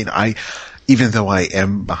me, even though I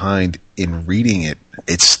am behind in reading it,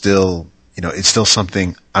 it's still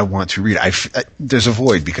something I want to read. There's a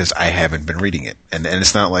void because I haven't been reading it, and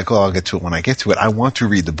it's not like, I'll get to it when I get to it. I want to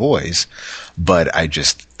read The Boys, but I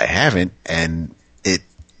haven't, and it's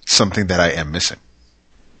something that I am missing.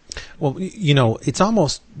 Well, it's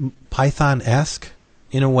almost Python-esque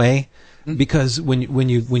in a way. because when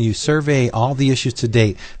you survey all the issues to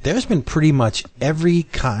date, there's been pretty much every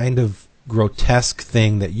kind of grotesque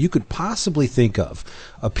thing that you could possibly think of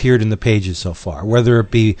appeared in the pages so far, whether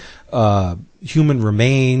it be human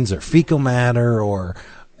remains or fecal matter or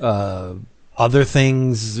other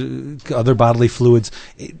things, other bodily fluids.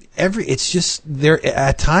 It's just there.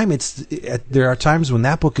 There are times when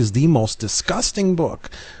that book is the most disgusting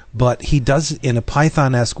book, but he does it in a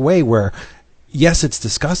Python-esque way where, yes, it's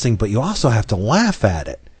disgusting, but you also have to laugh at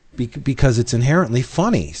it because it's inherently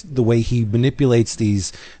funny the way he manipulates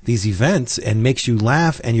these events and makes you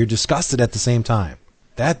laugh and you're disgusted at the same time.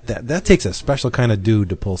 That takes a special kind of dude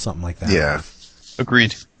to pull something like that. Yeah,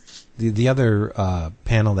 agreed. The other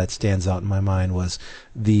panel that stands out in my mind was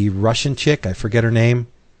the Russian chick. I forget her name.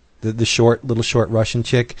 The little short Russian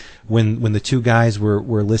chick. When the two guys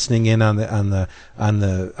were listening in on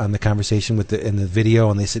the conversation in the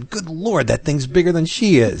video, and they said, "Good Lord, that thing's bigger than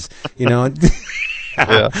she is." You know.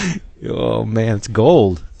 Yeah. Oh man, it's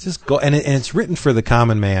gold. It's just gold, and it's written for the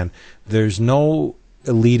common man. There's no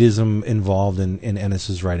elitism involved in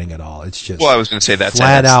Ennis's writing at all. It's just Well, I was going to say that's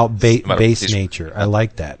flat out base base nature. I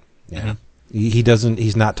like that. Yeah.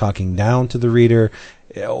 He's not talking down to the reader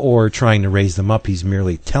or trying to raise them up. He's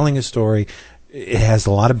merely telling a story. It has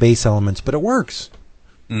a lot of base elements, but it works.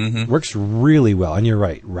 It works really well. And you're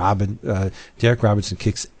right. Derek Robinson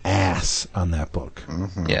kicks ass on that book.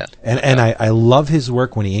 Yeah. And I love his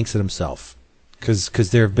work when he inks it himself.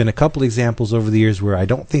 Because there have been a couple examples over the years where I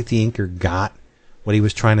don't think the inker got what he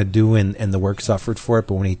was trying to do and the work suffered for it.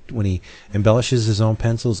 But when he embellishes his own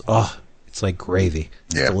pencils, it's like gravy.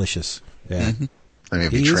 It's delicious. Yeah. Let me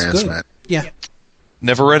be Transmet. Yeah.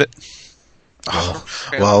 Never read it. Oh,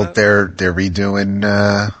 well, they're redoing,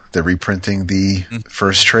 they're reprinting the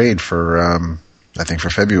first trade for, I think for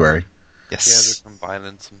February. Yes. Yeah, they're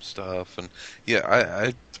combining some stuff, and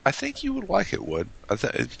I think you would like it, Wood. I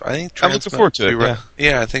think I'm looking forward to it.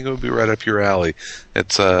 Yeah, I think it would be right up your alley.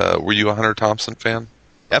 It's were you a Hunter Thompson fan?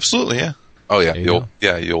 Absolutely, yeah. Oh yeah,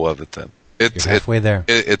 you'll love it then. You're halfway there.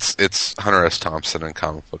 It's Hunter S. Thompson in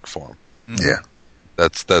comic book form. Yeah,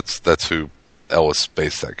 that's who Ellis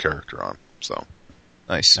based that character on. So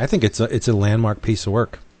nice. I think it's a landmark piece of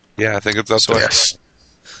work. Yeah, I think it's up there. Yes.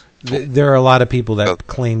 There are a lot of people that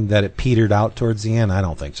claim that it petered out towards the end. I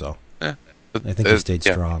don't think so. Yeah, I think it stayed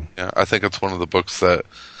strong. Yeah, I think it's one of the books that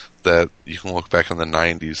you can look back in the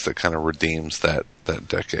 90s that kind of redeems that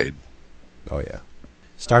decade. Oh yeah,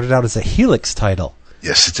 started out as a Helix title.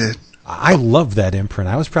 Yes, it did. I love that imprint.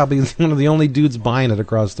 I was probably one of the only dudes buying it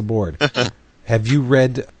across the board. Have you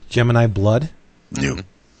read Gemini Blood? No.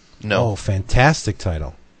 Oh, fantastic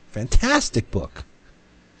title. Fantastic book.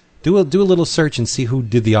 Do a little search and see who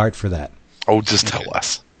did the art for that. Oh, just tell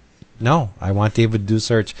us. No, I want David to do a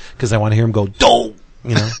search because I want to hear him go, "Doh!"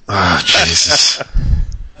 You know? Oh, Jesus.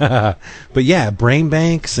 But yeah, Brain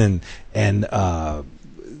Banks and the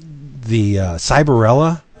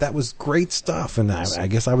Cyberella, that was great stuff. And I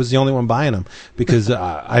guess I was the only one buying them because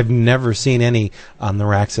I've never seen any on the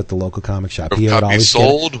racks at the local comic shop. He would always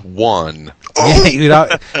sold one.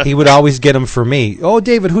 Yeah, he would always get them for me. Oh,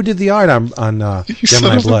 David, who did the art on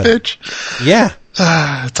Gemini Blood? Bitch. Yeah,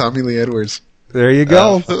 Tommy Lee Edwards. there you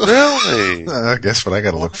go. Really? Guess what I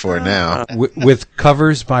got to look for now? With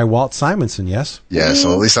covers by Walt Simonson, yes? Yeah,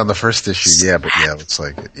 so at least on the first issue, but it looks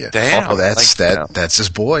like it. Yeah. Damn, Oh, that's his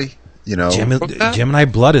boy. You know, Gemini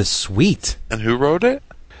Blood is sweet. And who wrote it?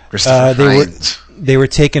 Christopher Hines. They were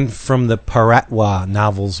taken from the Paratwa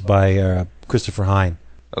novels by Christopher Hine.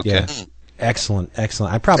 Okay. Yeah. Excellent.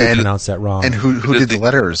 I probably pronounced that wrong. And who did the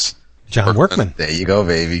letters? John Workman. There you go,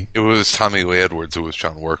 baby. It was Tommy Lee Edwards who was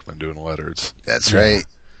John Workman doing letters. That's right.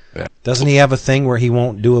 Doesn't he have a thing where he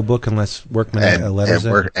won't do a book unless Workman letters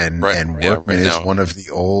it? And Workman is one of the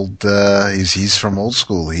old. He's from old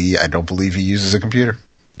school. I don't believe he uses a computer.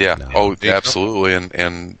 Yeah. No. Oh, absolutely.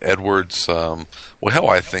 And Edwards. Well,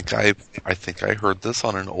 I think I heard this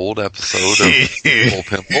on an old episode of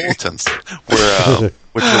Bullpen Bulletins, where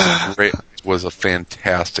which was great. Was a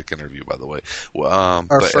fantastic interview, by the way.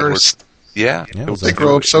 Our first. Edwards, They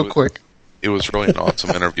grow up so quick. It was really an awesome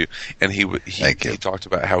interview, and he talked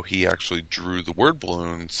about how he actually drew the word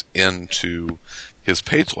balloons into his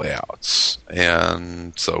page layouts,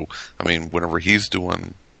 and so I mean, whenever he's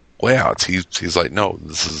doing layouts, he's like, no,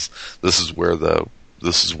 this is where the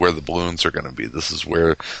balloons are going to be. This is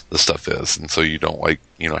where the stuff is, and so you don't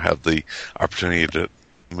have the opportunity to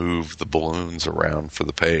move the balloons around for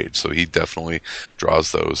the page. So he definitely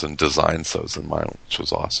draws those and designs those in mine, which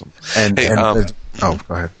was awesome. And go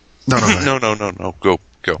ahead. No. Go.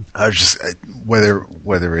 I was just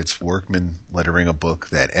whether it's Workman lettering a book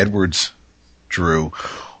that Edwards drew,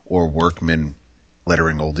 or Workman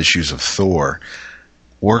lettering old issues of Thor,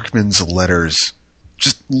 Workman's letters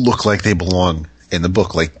just look like they belong in the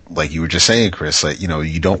book, like you were just saying, Chris. Like, you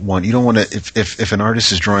don't want to, if an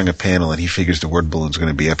artist is drawing a panel and he figures the word balloon's going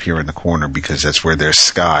to be up here in the corner because that's where there's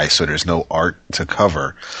sky, so there's no art to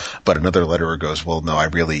cover. But another letterer goes, well, no, I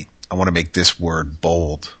want to make this word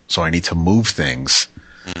bold, so I need to move things.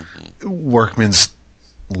 Mm-hmm. Workman's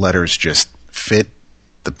letters just fit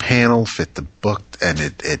the panel, fit the book, and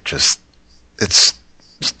it's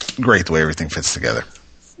great the way everything fits together.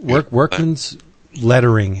 Workman's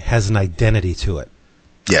lettering has an identity to it.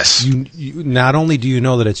 Yes. You not only do you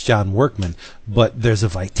know that it's John Workman, but there's a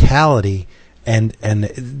vitality, and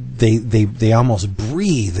they almost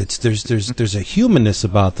breathe. There's a humanness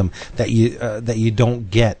about them that you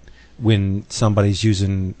don't get when somebody's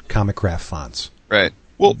using Comic Craft fonts. Right.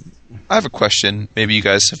 Well, I have a question. Maybe you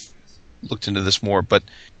guys have looked into this more, but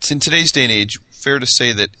in today's day and age, fair to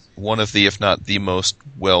say that one of the, if not the most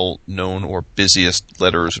well-known or busiest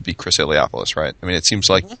letterers would be Chris Eliopoulos, right? I mean, it seems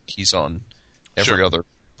like he's on every other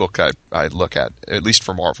book I look at least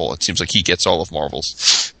for Marvel. It seems like he gets all of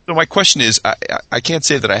Marvel's. So my question is, I can't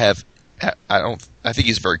say that I think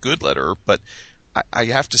he's a very good letterer, but I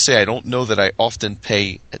have to say I don't know that I often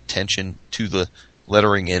pay attention to the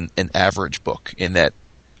lettering in an average book, in that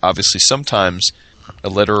obviously sometimes a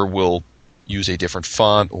letterer will use a different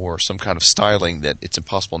font or some kind of styling that it's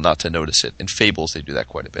impossible not to notice it. In Fables, they do that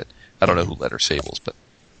quite a bit. I don't know who letters Fables, but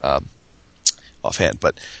offhand.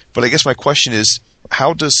 But I guess my question is,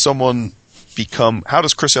 how does Chris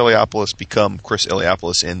Eliopoulos become Chris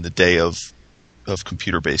Eliopoulos in the day of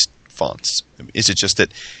computer-based fonts? Is it just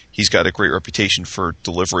that he's got a great reputation for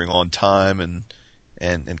delivering on time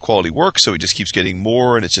and quality work, so he just keeps getting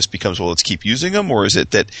more, and it just becomes, well, let's keep using them? Or is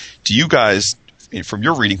it that, do you guys, from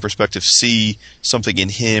your reading perspective, see something in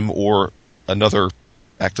him or another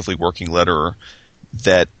actively working letterer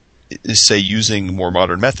that is, say, using more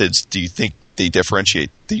modern methods? Do you think they differentiate?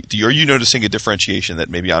 Are you noticing a differentiation that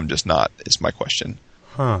maybe I'm just not, is my question?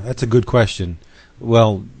 That's a good question.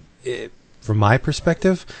 Well, from my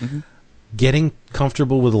perspective, getting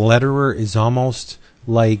comfortable with a letterer is almost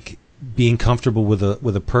like being comfortable with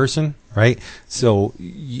a person, right? So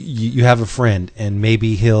you have a friend, and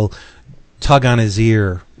maybe he'll tug on his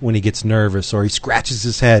ear when he gets nervous, or he scratches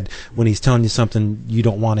his head when he's telling you something you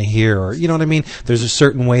don't want to hear, or you know what I mean? There's a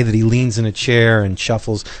certain way that he leans in a chair and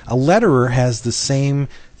shuffles. A letterer has the same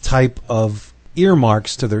type of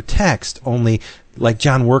earmarks to their text, only like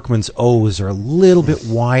John Workman's O's are a little bit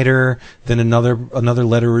wider than another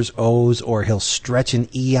letterer's O's, or he'll stretch an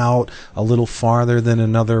E out a little farther than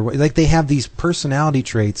another. Like, they have these personality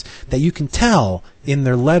traits that you can tell in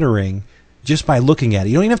their lettering just by looking at it.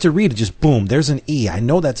 You don't even have to read it, just boom, there's an E. I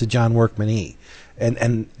know that's a John Workman E.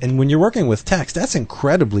 And when you're working with text, that's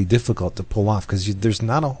incredibly difficult to pull off, because there's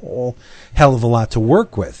not a whole hell of a lot to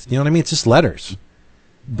work with. You know what I mean? It's just letters.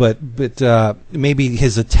 But maybe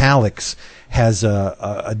his italics has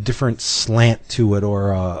a different slant to it,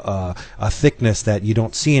 or a thickness that you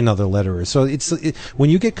don't see in other letterers. So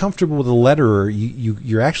when you get comfortable with a letterer,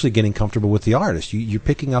 you're actually getting comfortable with the artist. You're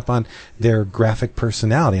picking up on their graphic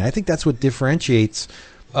personality. And I think that's what differentiates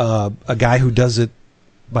a guy who does it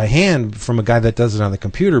by hand from a guy that does it on the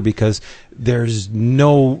computer, because there's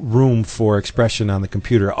no room for expression on the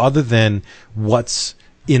computer other than what's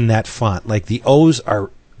in that font. Like, the O's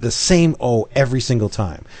are the same O every single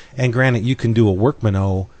time. And granted, you can do a Workman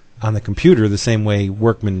O on the computer the same way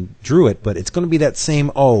Workman drew it, but it's going to be that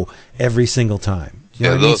same O every single time. You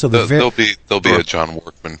know what I mean? So there'll be a John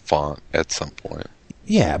Workman font at some point.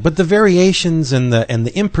 Yeah, but the variations and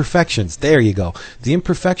the imperfections, there you go. The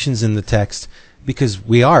imperfections in the text, because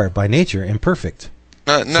we are by nature imperfect.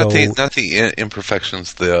 Not the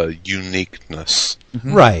imperfections, the uniqueness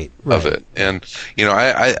right. of it. And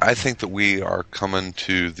I think that we are coming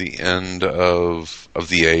to the end of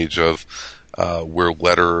the age of where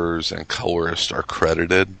letterers and colorists are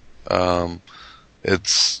credited.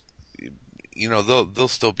 It's there'll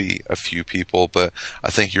still be a few people, but I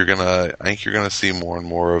think you're gonna see more and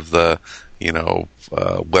more of the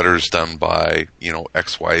letters done by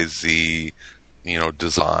XYZ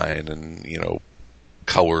design, and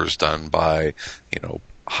colors done by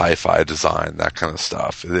hi-fi design, that kind of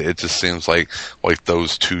stuff. It just seems like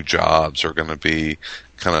those two jobs are going to be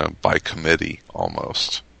kind of by committee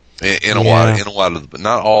almost in a lot of the,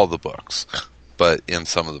 not all the books, but in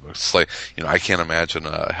some of the books. It's like, I can't imagine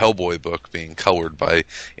a Hellboy book being colored by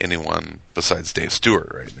anyone besides Dave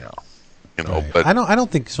Stewart right now. Right. But I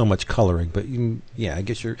don't think so much coloring, but I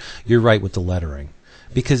guess you're right with the lettering,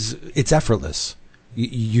 because it's effortless.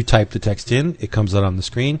 You type the text in, it comes out on the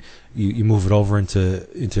screen. You move it over into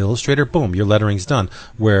Illustrator, boom, your lettering's done.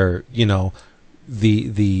 Where the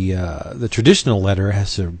traditional letter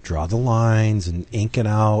has to draw the lines and ink it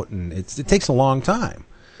out, and it takes a long time.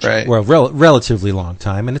 Right. Well, relatively long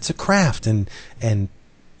time, and it's a craft, and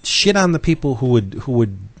shit on the people who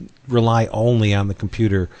would rely only on the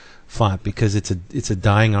computer font, because it's a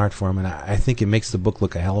dying art form, and I think it makes the book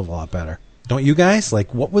look a hell of a lot better. Don't you guys?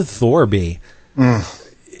 Like, what would Thor be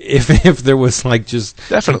if there was like just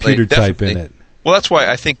computer type in it? Well, that's why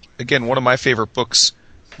I think, again, one of my favorite books,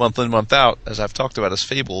 month in, month out, as I've talked about, is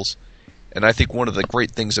Fables. And I think one of the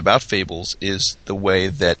great things about Fables is the way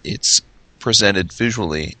that it's presented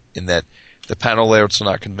visually, in that the panel layouts are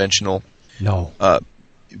not conventional. No.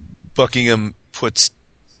 Buckingham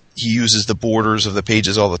he uses the borders of the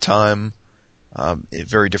pages all the time, in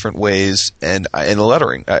very different ways, and the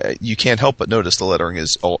lettering, you can't help but notice the lettering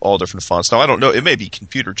is all different fonts. Now, I don't know, it may be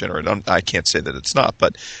computer generated. I can't say that it's not,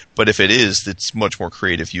 but if it is, it's much more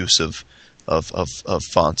creative use of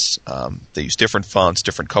fonts. They use different fonts,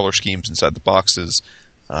 different color schemes inside the boxes.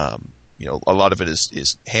 A lot of it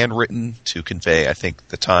is handwritten to convey, I think,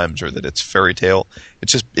 the times, or that it's fairy tale.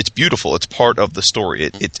 It's beautiful. It's part of the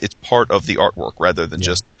story. It's part of the artwork, rather than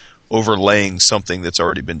just overlaying something that's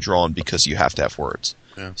already been drawn because you have to have words.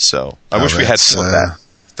 Yeah. So I wish we had some of that.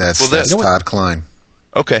 That's Todd Klein.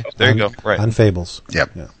 Okay, there you go. Right. On Fables.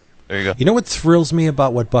 Yep. Yeah. There you go. You know what thrills me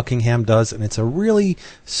about what Buckingham does, and it's a really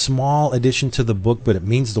small addition to the book, but it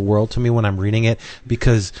means the world to me when I'm reading it,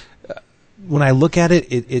 because when I look at it,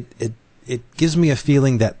 it gives me a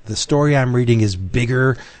feeling that the story I'm reading is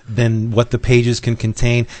bigger than what the pages can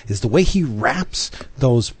contain, is the way he wraps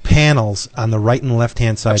those panels on the right and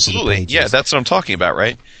left-hand sides of the pages. Yeah, that's what I'm talking about,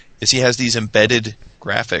 right? Is he has these embedded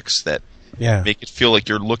graphics that make it feel like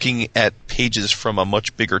you're looking at pages from a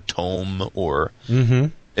much bigger tome, or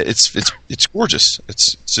it's gorgeous.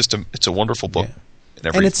 It's a wonderful book.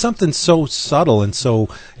 Yeah. And it's something so subtle and so,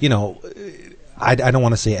 I don't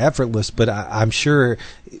want to say effortless, but I'm sure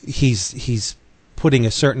he's putting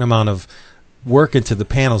a certain amount of work into the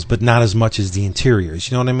panels, but not as much as the interiors.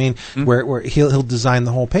 You know what I mean? Mm-hmm. Where he'll design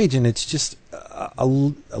the whole page, and it's just a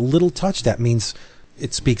little touch that means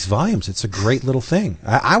it speaks volumes. It's a great little thing.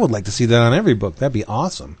 I would like to see that on every book. That'd be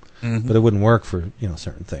awesome. Mm-hmm. But it wouldn't work for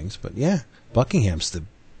certain things. But yeah, Buckingham's the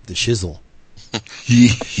shizzle.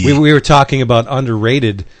 we were talking about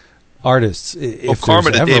underrated artists.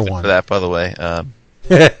 Karma to David for that, by the way.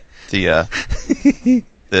 The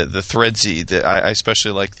Threadsy. I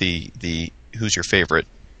especially like the who's your favorite,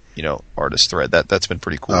 artist thread. That's been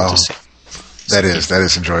pretty cool to see. That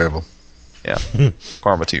is enjoyable. Yeah,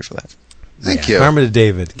 karma to you for that. Thank you. Karma to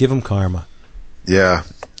David. Give him karma. Yeah.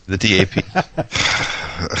 The DAP.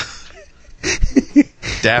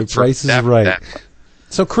 The price is right. Dapper.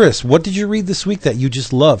 So, Chris, what did you read this week that you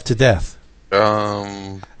just loved to death?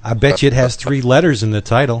 I bet you it has 3 letters in the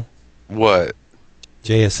title. What?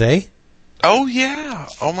 JSA? Oh, yeah.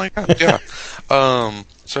 Oh, my God, yeah.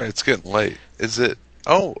 Sorry, it's getting late. Is it?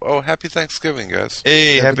 Oh, happy Thanksgiving, guys.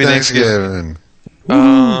 Hey, happy Thanksgiving.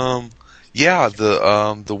 Yeah,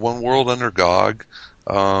 the One World Under GOG,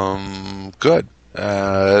 good.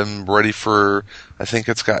 I'm ready for, I think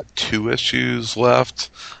it's got 2 issues left.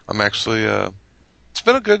 I'm actually, it's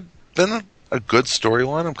been a good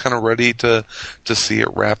storyline. I'm kind of ready to see it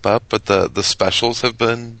wrap up, but the specials have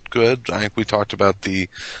been good. I think we talked about the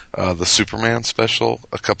Superman special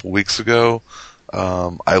a couple weeks ago.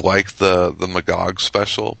 I like the Magog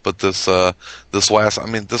special, but this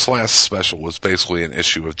last special was basically an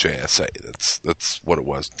issue of JSA. That's what it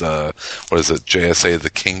was. What is it? JSA The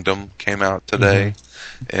Kingdom came out today.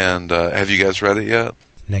 Mm-hmm. And have you guys read it yet?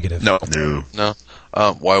 Negative. No.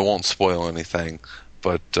 Well, I won't spoil anything,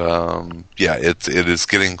 but yeah, it is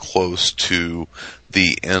getting close to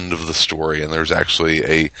the end of the story, and there's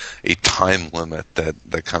actually a time limit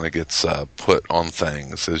that kind of gets put on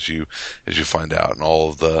things as you find out, and all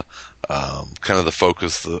of the kind of the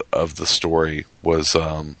focus of the story was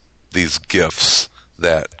these gifts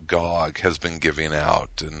that GOG has been giving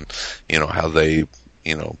out, and how they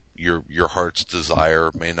your heart's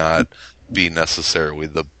desire may not be necessarily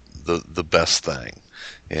the best thing,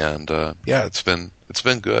 and yeah, it's been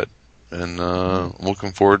good. And I'm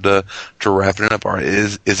looking forward to wrapping it up. All right,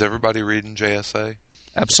 is everybody reading JSA?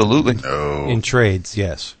 Absolutely. No. In trades,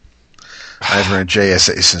 yes. I've read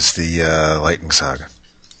JSA since the Lightning Saga.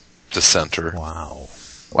 Dissenter. Wow.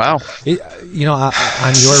 On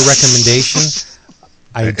your recommendation,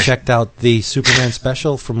 I checked out the Superman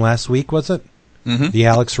special from last week, was it? the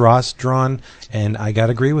Alex Ross drawn, and I got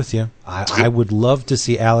to agree with you. I would love to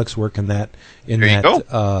see Alex work in that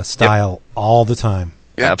style all the time.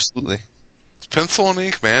 Yeah. Absolutely. It's pencil and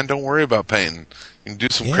ink, man. Don't worry about painting. You can do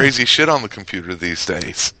some crazy shit on the computer these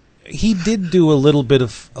days. He did do a little bit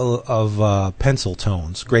of pencil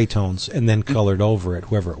tones, gray tones, and then colored over it,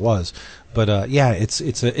 whoever it was. But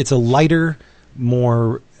it's a lighter,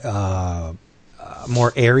 more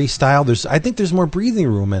airy style. I think there's more breathing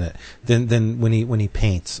room in it than when he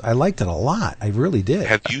paints. I liked it a lot. I really did.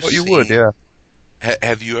 Have you You would, yeah.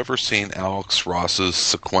 Have you ever seen Alex Ross's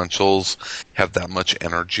sequentials have that much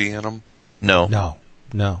energy in them? No.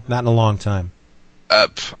 No, not in a long time.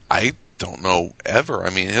 I don't know ever.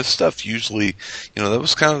 I mean, his stuff usually, that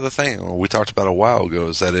was kind of the thing we talked about a while ago,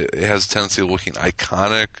 is that it has a tendency of looking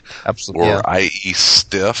iconic, Absolutely, or i.e.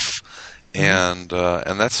 stiff, and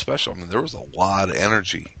that's special. I mean, there was a lot of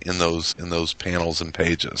energy in those panels and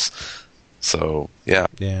pages. So yeah.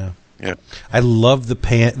 I love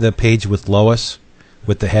the page with Lois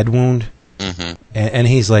with the head wound. Mm-hmm. And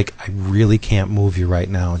he's like, I really can't move you right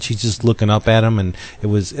now, and she's just looking up at him, and it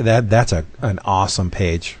was that's an awesome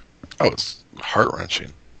page. Oh, it's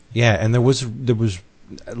heart-wrenching. Yeah, and there was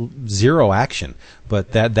zero action,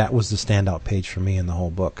 but that was the standout page for me in the whole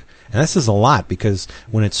book. And this is a lot, because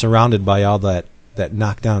when it's surrounded by all that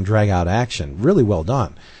knockdown, drag-out action, really well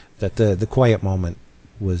done. That the quiet moment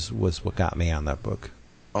was what got me on that book.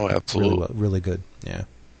 Oh, absolutely. Really good. Yeah.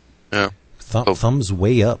 Yeah. Thumbs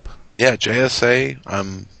way up. Yeah, JSA.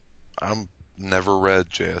 I'm never read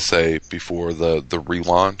JSA before the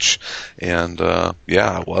relaunch, and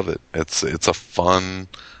I love it. It's a fun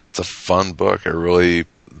book. I really,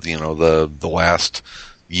 the last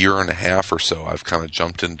year and a half or so, I've kind of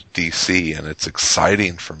jumped into DC, and it's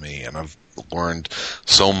exciting for me, and I've learned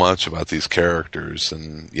so much about these characters,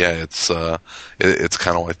 and it's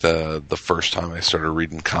kind of like the first time I started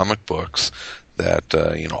reading comic books, that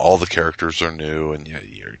all the characters are new, and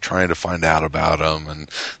you're trying to find out about them, and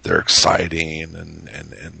they're exciting,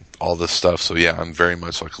 and all this stuff. So I'm very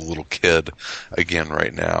much like a little kid again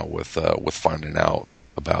right now with finding out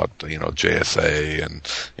about JSA and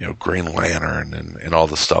Green Lantern and all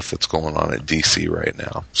the stuff that's going on at DC right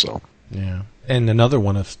now. So yeah, and another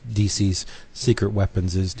one of DC's secret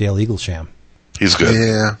weapons is Dale Eaglesham. He's good.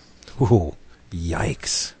 Yeah. Ooh,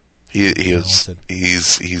 yikes. He is.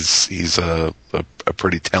 He's a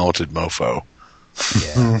pretty talented mofo.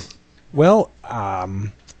 Yeah. Well,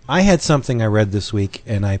 I had something I read this week,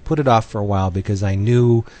 and I put it off for a while because I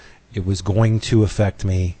knew it was going to affect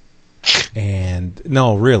me. And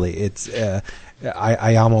no, really, it's.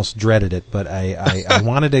 I almost dreaded it, but I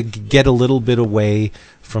wanted to get a little bit away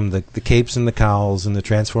from the capes and the cowls and the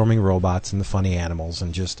transforming robots and the funny animals,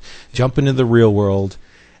 and just jump into the real world.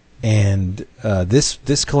 And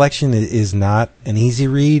this collection is not an easy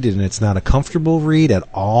read, and it's not a comfortable read at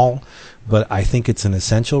all, but I think it's an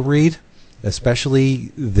essential read,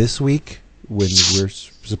 especially this week when we're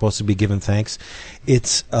supposed to be giving thanks.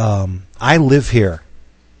 It's I Live Here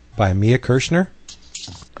by Mia Kirshner.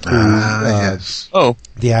 Yes. Oh,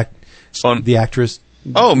 the actress.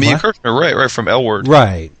 Oh, Mia Kirshner, right from L Word.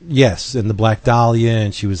 Right, yes, and the Black Dahlia,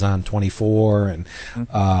 and she was on 24, and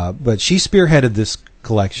but she spearheaded this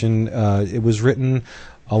collection. It was written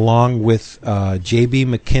along with J.B.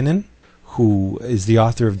 McKinnon, who is the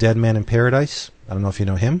author of Dead Man in Paradise. I don't know if you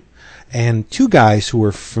know him. And two guys who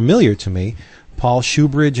are familiar to me, Paul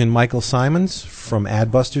Shoebridge and Michael Simons from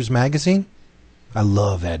Adbusters magazine. I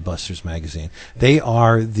love Adbusters magazine. They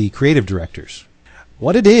are the creative directors.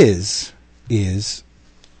 What it is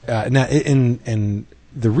now, and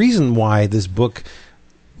the reason why this book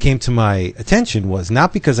came to my attention was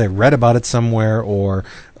not because I read about it somewhere or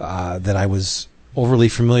that I was overly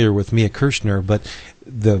familiar with Mia Kirshner, but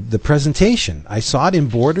the presentation. I saw it in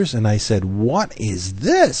Borders, and I said, "What is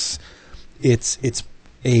this?" It's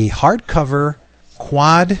a hardcover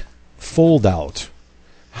quad fold-out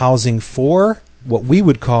housing 4 what we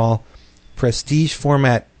would call prestige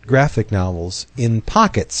format graphic novels in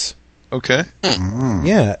pockets. Okay.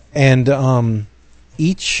 Yeah, and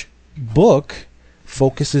each book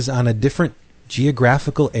focuses on a different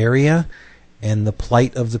geographical area and the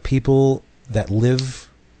plight of the people that live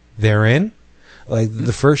therein. Like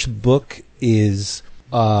the first book is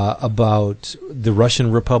about the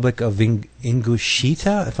Russian Republic of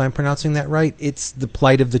Ingushetia, if I'm pronouncing that right. It's the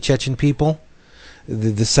plight of the Chechen people.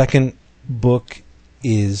 The second book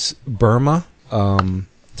is Burma,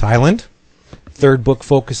 Thailand. Third book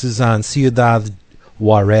focuses on Ciudad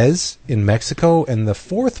Juarez in Mexico, and the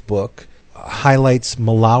fourth book highlights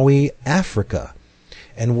Malawi, Africa.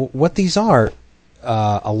 And what these are,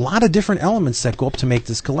 a lot of different elements that go up to make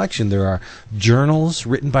this collection. There are journals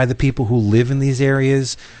written by the people who live in these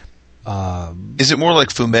areas. Is it more like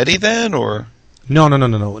Fumetti then, or?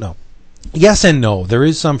 No. Yes and no. There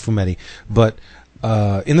is some Fumetti, but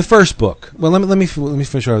in the first book, well, let me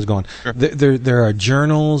finish where I was going. Sure. There are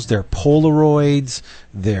journals, there are Polaroids,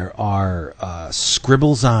 there are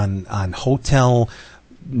scribbles on hotel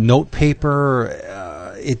note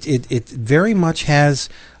paper. It very much has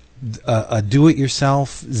a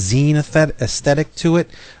do-it-yourself zine aesthetic to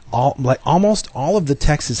it. Almost all of the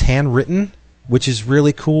text is handwritten, which is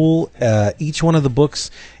really cool. Each one of the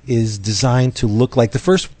books is designed to look like the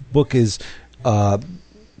first book is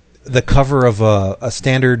the cover of a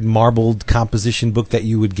standard marbled composition book that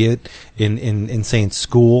you would get in say, in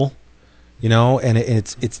school, and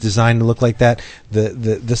it's designed to look like that.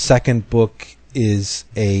 The second book is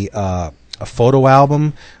a photo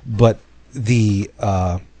album, but the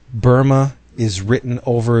Burma is written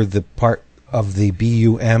over the part of the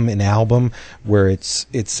BUM in album where it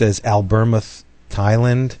says Alburma,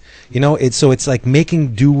 Thailand. It's like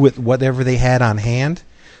making do with whatever they had on hand.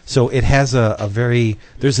 So it has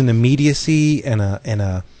there's an immediacy and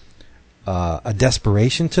a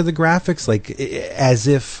desperation to the graphics, like as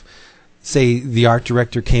if, say, the art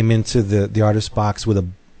director came into the artist box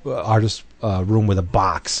with artist room with a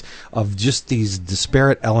box of just these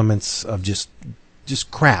disparate elements of just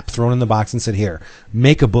crap thrown in the box and said, "Here,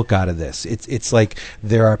 make a book out of this." It's like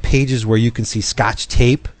there are pages where you can see Scotch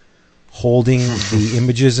tape holding the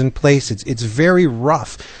images in place. It's very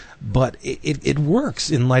rough, but it works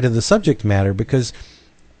in light of the subject matter, because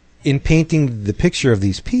in painting the picture of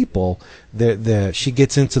these people, she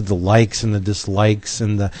gets into the likes and the dislikes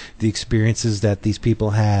and the experiences that these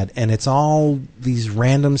people had, and it's all these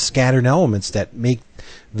random scattered elements that make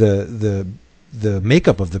the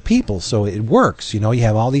makeup of the people. So it works. You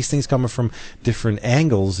have all these things coming from different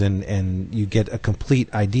angles, and you get a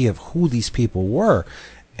complete idea of who these people were.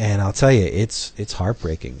 And I'll tell you, it's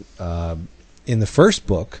heartbreaking. In the first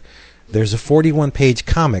book, there's a 41-page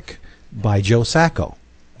comic by Joe Sacco.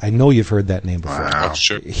 I know you've heard that name before. Wow.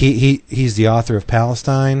 Sure. He's the author of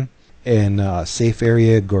Palestine and Safe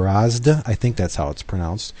Area Gorazd. I think that's how it's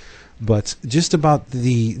pronounced. But just about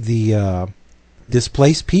the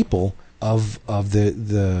displaced people of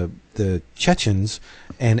the Chechens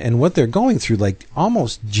and what they're going through, like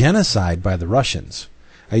almost genocide by the Russians.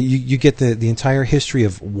 You get the entire history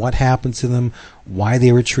of what happened to them, why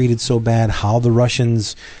they were treated so bad, how the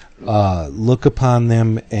Russians look upon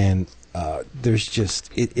them, and there's just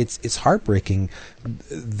it's heartbreaking.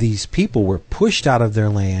 These people were pushed out of their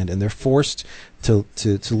land, and they're forced to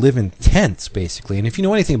live in tents, basically. And if you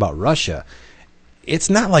know anything about Russia, it's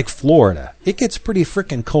not like Florida. It gets pretty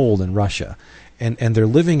frickin' cold in Russia, and they're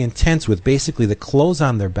living in tents with basically the clothes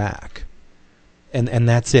on their back, and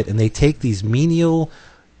that's it. And they take these menial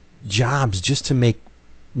jobs just to make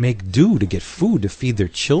do to get food to feed their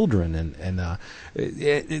children, and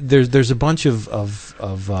there's a bunch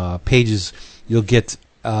of pages. You'll get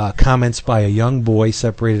comments by a young boy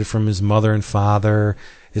separated from his mother and father.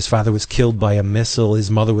 His father was killed by a missile.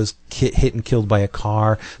 His mother was hit and killed by a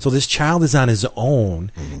car. So this child is on his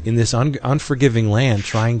own in this unforgiving land,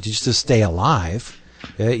 trying just to stay alive.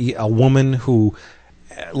 A woman who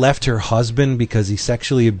left her husband because he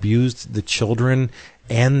sexually abused the children,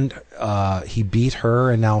 and he beat her,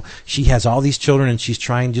 and now she has all these children, and she's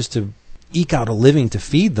trying just to eke out a living to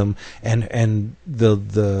feed them, and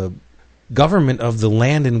the government of the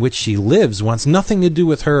land in which she lives wants nothing to do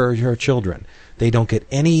with her or her children. They don't get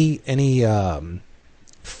any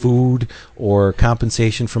food or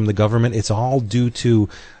compensation from the government. It's all due to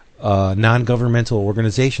non-governmental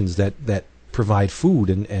organizations that provide food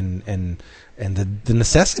and the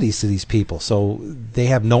necessities to these people. So they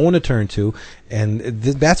have no one to turn to, and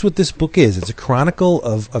that's what this book is. It's a chronicle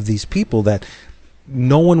of these people that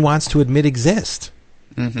no one wants to admit exist.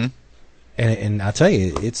 Mm-hmm. And I'll tell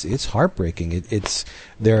you, it's heartbreaking.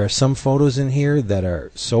 There are some photos in here that are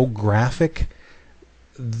so graphic,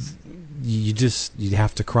 you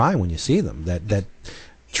have to cry when you see them. That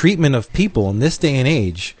treatment of people in this day and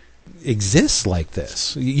age exists like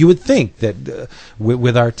this. You would think that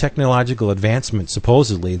with our technological advancement,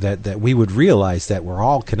 supposedly, that we would realize that we're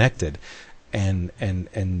all connected, and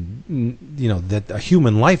that a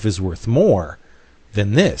human life is worth more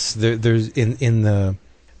than this. There's in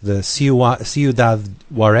the Ciudad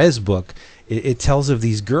Juarez book, it tells of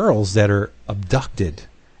these girls that are abducted,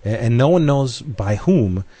 and no one knows by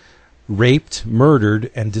whom, raped, murdered,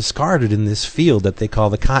 and discarded in this field that they call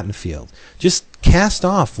the cotton field. Just cast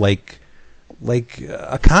off like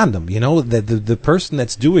a condom. You know, that the person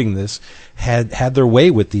that's doing this had their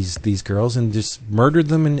way with these girls and just murdered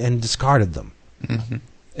them and discarded them. Mm-hmm.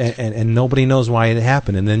 And nobody knows why it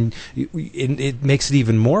happened. And then it makes it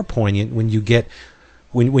even more poignant when you get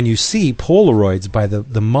when you see Polaroids by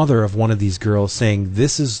the mother of one of these girls saying,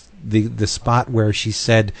 this is the spot where she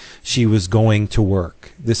said she was going to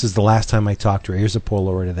work. This is the last time I talked to her. Here's a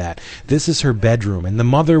Polaroid of that. This is her bedroom. And the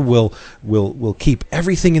mother will keep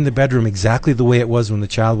everything in the bedroom exactly the way it was when the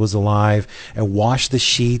child was alive and wash the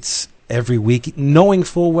sheets every week, knowing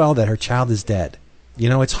full well that her child is dead. You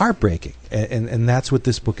know, it's heartbreaking. And that's what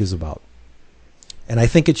this book is about. And I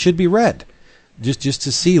think it should be read. Just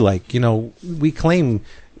to see, like, you know, we claim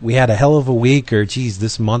we had a hell of a week, or geez,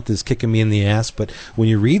 this month is kicking me in the ass. But when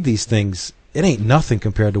you read these things, it ain't nothing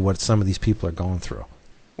compared to what some of these people are going through.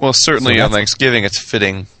 Well, certainly on Thanksgiving, it's a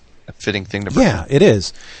fitting thing to bring. Yeah, it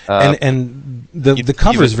is. And the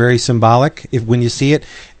cover is very symbolic. When you see it,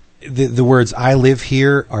 the words "I live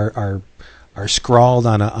here" are scrawled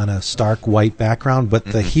on a stark white background, but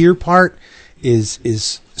the "here" part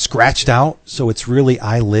is scratched out, so it's really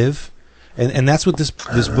 "I live." And that's what this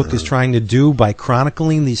book is trying to do by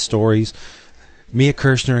chronicling these stories. Mia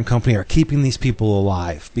Kirshner and company are keeping these people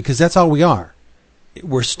alive, because that's all we are.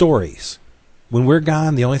 We're stories. When we're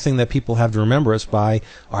gone, the only thing that people have to remember us by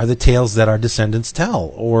are the tales that our descendants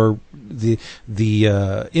tell, or the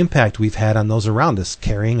impact we've had on those around us,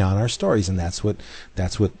 carrying on our stories. And that's what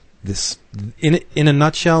this, in a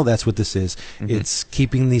nutshell, that's what this is. Mm-hmm. It's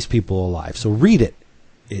keeping these people alive. So read it.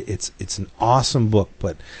 It's an awesome book,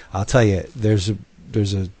 but I'll tell you, there's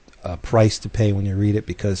a price to pay when you read it,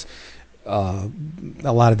 because a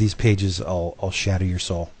lot of these pages will shatter your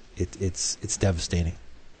soul. It's devastating.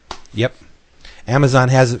 Yep. Amazon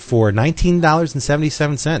has it for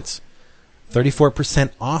 $19.77, 34%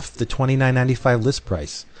 off the $29.95 list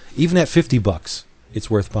price. Even at $50, it's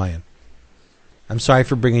worth buying. I'm sorry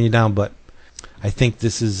for bringing you down, but I think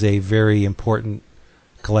this is a very important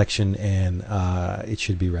collection, and it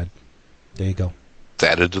should be read. There you go. It's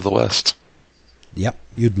added to the list. Yep,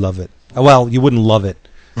 you'd love it. Well, you wouldn't love it.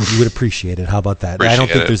 You would appreciate it. How about that? I don't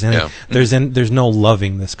think there's any. Yeah. There's no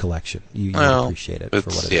loving this collection. You appreciate it for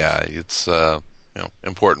what it is. Yeah, it's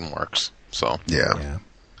important works. So yeah.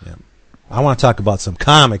 I want to talk about some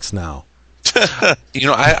comics now. I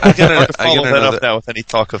gotta follow that up now with any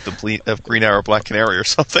talk of of Green Arrow, Black Canary, or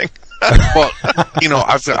something. Well,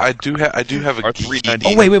 I do have a geek.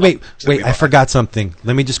 Oh, wait! I forgot something.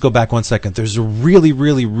 Let me just go back 1 second. There's a really,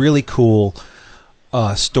 really, really cool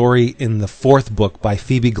story in the fourth book by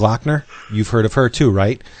Phoebe Glockner. You've heard of her too,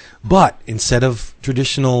 right? But instead of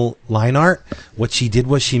traditional line art, what she did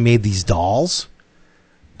was she made these dolls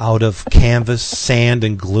out of canvas, sand,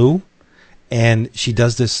 and glue, and she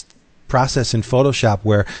does this process in Photoshop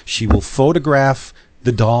where she will photograph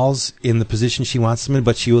the dolls in the position she wants them in,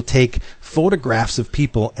 but she will take photographs of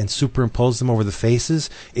people and superimpose them over the faces.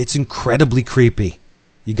 It's incredibly creepy.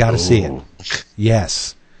 You got to see it.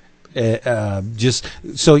 Yes. Just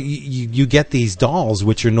so you get these dolls,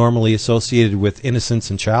 which are normally associated with innocence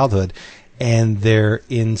and childhood, and they're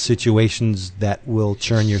in situations that will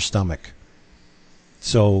churn your stomach.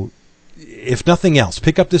 So, if nothing else,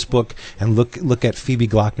 pick up this book and look at Phoebe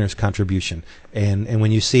Glockner's contribution, and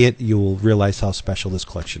when you see it, you'll realize how special this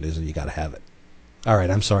collection is, and you got to have it. All right,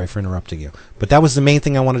 I'm sorry for interrupting you, but that was the main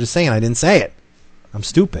thing I wanted to say, and I didn't say it. I'm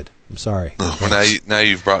stupid. I'm sorry. Now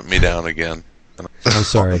you've brought me down again. I'm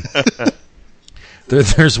sorry.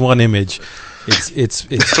 There's one image. It's what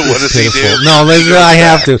does pitiful. he do? No, I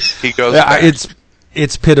have to. He goes back.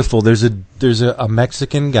 It's pitiful. There's a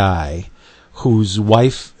Mexican guy whose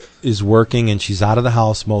wife is working and she's out of the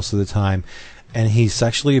house most of the time, and he's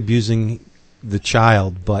sexually abusing the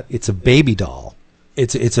child, but it's a baby doll.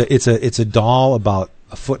 It's a doll about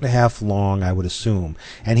 1.5 feet long, I would assume,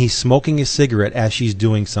 and he's smoking a cigarette as she's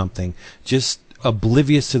doing something, just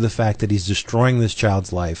oblivious to the fact that he's destroying this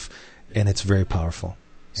child's life, and it's very powerful.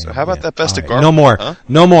 So and, how about that best of Garfield? No more. Huh?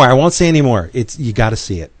 No more. I won't say any more. You got to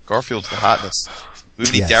see it. Garfield's the hotness. Do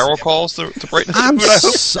we have any Darryl calls to brighten the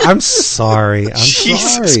mood? I'm sorry. I'm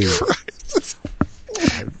Jesus sorry. Christ.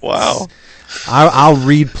 Wow. I'll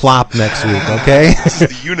read Plop next week, okay? This is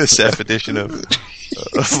the UNICEF edition of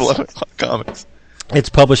 11 O'Clock Comics. It's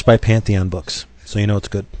published by Pantheon Books, so you know it's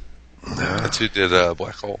good. That's who did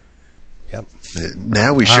Black Hole. Yep.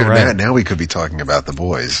 Now we should. Right. Now we could be talking about The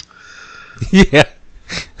Boys. Yeah.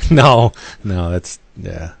 No, that's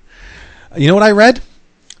yeah. You know what I read?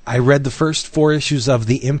 I read the first 4 issues of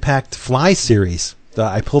the Impact Fly series.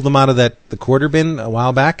 I pulled them out of the quarter bin a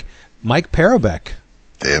while back. Mike Parobeck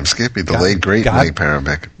Damn Skippy, the late great Mike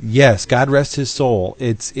Parobeck. Yes, God rest his soul.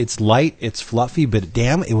 It's light, it's fluffy, but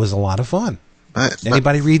damn, it was a lot of fun.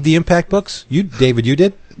 Anybody read the Impact books? You, David, you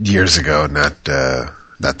did? Years ago, not that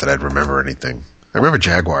I'd remember anything. I remember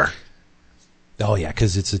Jaguar. Oh yeah,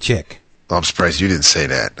 because it's a chick. Oh, I'm surprised you didn't say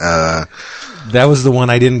that. That was the one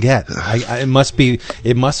I didn't get.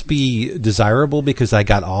 It must be desirable because I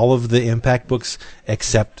got all of the Impact books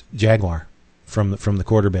except Jaguar from the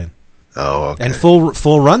quarter bin. Oh, okay. And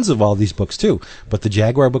full runs of all these books too, but the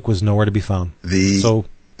Jaguar book was nowhere to be found. The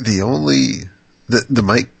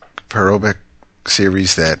Mike Parobeck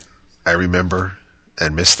series that I remember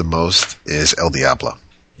and miss the most is El Diablo.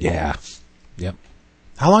 Yeah. Yep.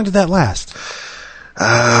 How long did that last?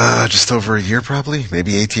 Just over a year, probably.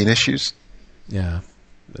 Maybe 18 issues. Yeah.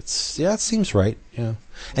 It seems right. Yeah.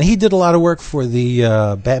 And he did a lot of work for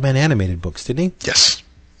the Batman animated books, didn't he? Yes.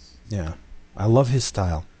 Yeah. I love his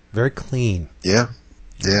style. Very clean. Yeah.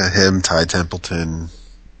 Yeah, him, Ty Templeton,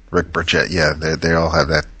 Rick Burchett. Yeah, they all have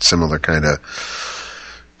that similar kind of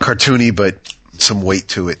cartoony but some weight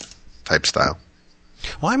to it type style.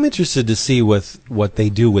 Well, I'm interested to see what they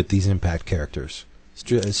do with these Impact characters.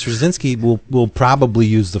 Straczynski will probably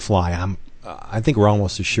use the Fly. I think we're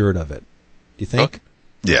almost assured of it. Do you think?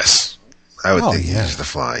 Yes, I would think he'd use the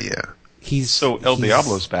Fly. Yeah. So El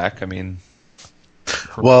Diablo's back. I mean,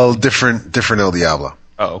 well, different El Diablo.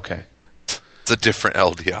 Oh, okay. It's a different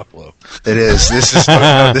El Diablo. It is. This is.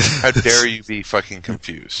 How dare you be fucking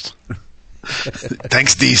confused?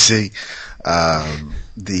 Thanks, DC.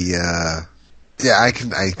 Yeah, I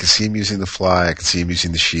can see him using the Fly. I can see him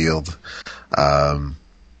using the Shield.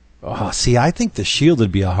 See, I think the Shield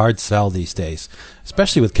would be a hard sell these days,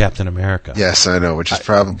 especially with Captain America. Yes, I know, which is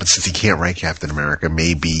probably. But since he can't write Captain America,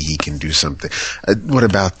 maybe he can do something. What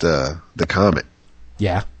about the Comet?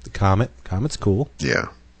 Yeah, the Comet. Comet's cool. Yeah.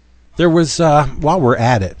 There was while we're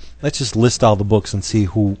at it, let's just list all the books and see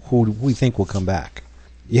who we think will come back.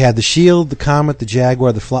 You had the Shield, the Comet, the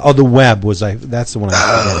Jaguar, the Fly. Oh, the Web that's the one I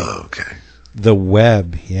was forgetting. Oh, okay. The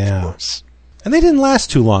Web, yeah. And they didn't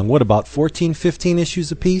last too long. What, about 14, 15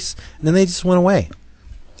 issues apiece? And then they just went away.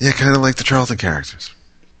 Yeah, kind of like the Charlton characters.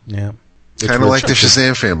 Yeah. Kind of like the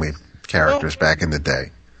Shazam family characters back in the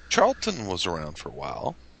day. Charlton was around for a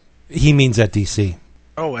while. He means at DC.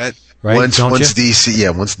 Oh, right? Once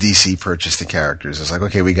DC purchased the characters, it's like,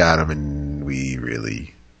 okay, we got them, and we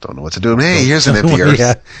really don't know what to do. Hey, here's an empty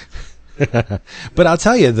Earth. Yeah. But I'll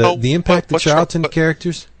tell you, the impact the Charlton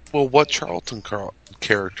characters... Well, what Charlton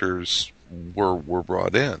characters were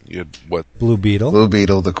brought in? You had what? Blue Beetle,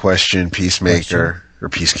 The Question, Peacemaker, or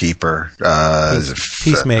Peacekeeper.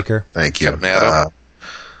 Peacemaker. Thank you. Captain Atom.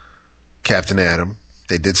 Captain Atom.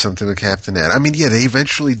 They did something with Captain Atom. I mean, yeah, they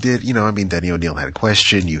eventually did. Denny O'Neil had a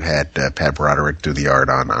Question. You had Pat Broderick do the art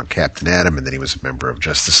on Captain Atom, and then he was a member of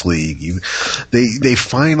Justice League. They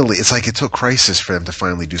finally, it's like it took Crisis for them to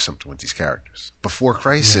finally do something with these characters. Before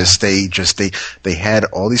Crisis, they had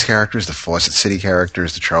all these characters: the Fawcett City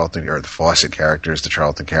characters, the Fawcett characters, the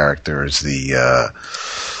Charlton characters, the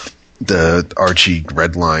Archie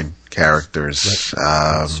Redline characters.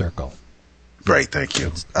 Circle. Right. Thank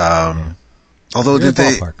you. Although did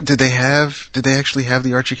they actually have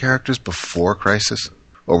the Archie characters before Crisis,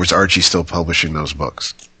 or was Archie still publishing those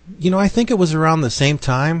books? I think it was around the same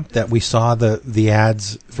time that we saw the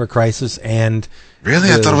ads for Crisis and.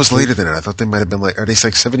 Really, I thought it was later than that. I thought they might have been are they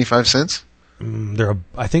like 75 cents?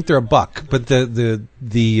 I think they're $1, but the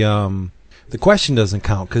Question doesn't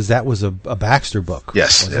count because that was a Baxter book.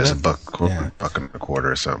 Yes, it was $1 and a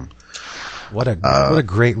quarter or something. What a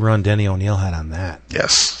great run Denny O'Neil had on that.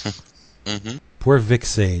 Yes. Mm-hmm. Poor Vic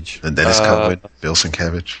Sage. And Dennis Cutwood, Bill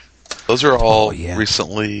Sienkiewicz. Those are all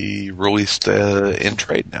recently released in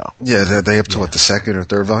trade now. Yeah, they up to the second or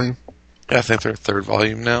third volume? Yeah, I think they're third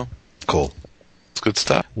volume now. Cool. It's good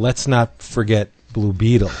stuff. Let's not forget Blue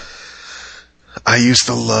Beetle. I used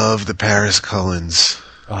to love the Paris Cullins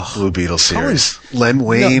Blue Beetle series. Len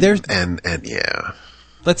Wayne and yeah.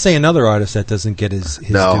 Let's say another artist that doesn't get his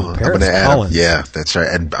due. Paris Cullins. Yeah, that's right.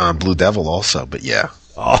 And Blue Devil also, but yeah.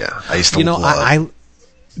 Yeah, I used to love.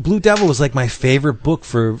 Blue Devil was like my favorite book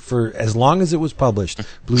for as long as it was published.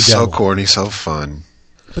 Blue Devil. So corny, so fun.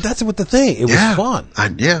 But that's what the thing. It was fun.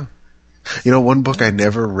 One book I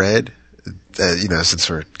never read. Since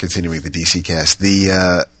we're continuing the DC cast,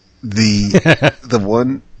 the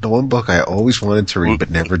one book I always wanted to read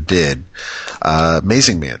but never did,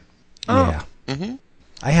 Amazing Man. Yeah. Mm-hmm.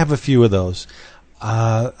 I have a few of those.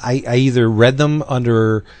 I either read them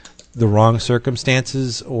under the wrong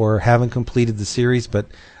circumstances or haven't completed the series, but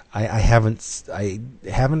I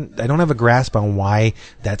don't have a grasp on why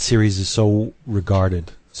that series is so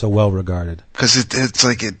regarded. so well regarded. Because it's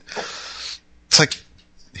like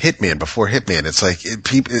Hitman before Hitman. It's like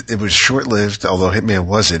it was short lived, although Hitman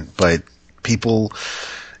wasn't. But people,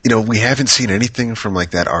 we haven't seen anything from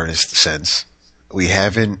like that artist since. We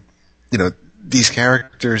haven't, these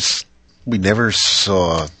characters. We never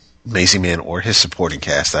saw Amazing Man or his supporting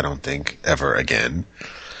cast. I don't think ever again.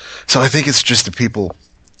 So I think it's just that people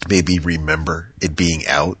maybe remember it being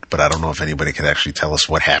out, but I don't know if anybody could actually tell us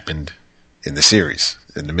what happened in the series,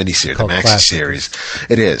 in the miniseries, the Maxi series.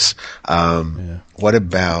 It is. What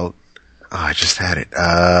about? Oh, I just had it.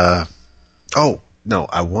 Oh no,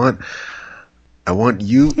 I want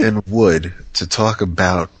you and Wood to talk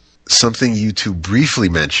about something you two briefly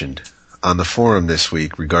mentioned on the forum this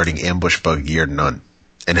week regarding Ambush Bug Year None,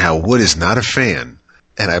 and how Wood is not a fan.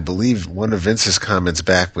 And I believe one of Vince's comments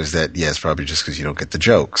back was that, it's probably just because you don't get the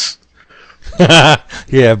jokes.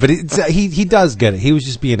 Yeah, but he does get it. He was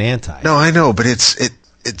just being anti. No, I know, but it's.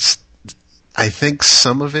 I think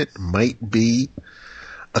some of it might be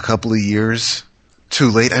a couple of years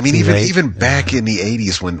too late. I mean, even back in the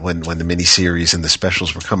 80s when the miniseries and the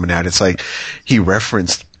specials were coming out, it's like he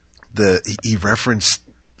referenced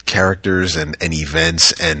characters and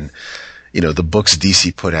events and the books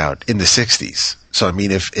DC put out in the 60s. So I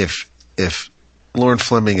mean, if Lauren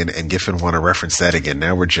Fleming and Giffen want to reference that again,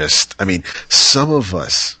 now we're just. I mean, some of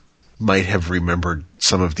us might have remembered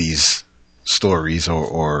some of these stories,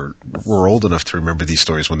 or were old enough to remember these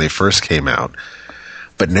stories when they first came out.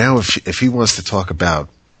 But now, if he wants to talk about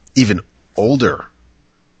even older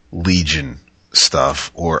Legion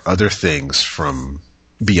stuff or other things from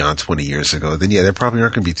beyond 20 years ago, then there probably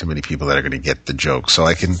aren't going to be too many people that are going to get the joke. So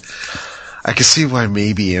I can see why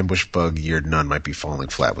maybe Ambush Bug Year None might be falling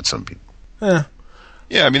flat with some people.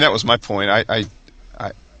 Yeah, I mean, that was my point. I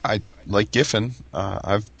like Giffen.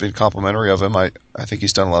 I've been complimentary of him. I think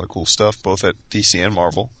he's done a lot of cool stuff, both at DC and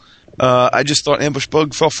Marvel. I just thought Ambush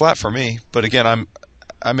Bug fell flat for me. But again,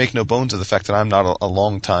 I make no bones of the fact that I'm not a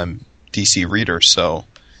long-time DC reader, so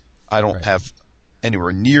I don't have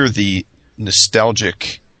anywhere near the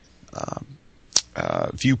nostalgic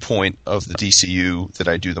viewpoint of the DCU that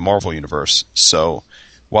I do the Marvel Universe. So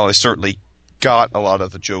while I certainly got a lot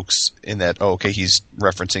of the jokes in that, he's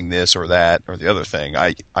referencing this or that or the other thing,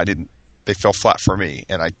 I didn't. They fell flat for me,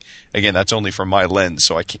 and again, that's only from my lens.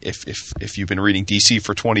 So if you've been reading DC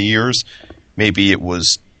for 20 years, maybe it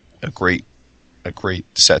was a great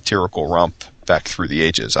satirical romp back through the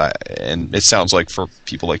ages. And it sounds like for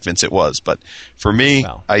people like Vince it was, but for me,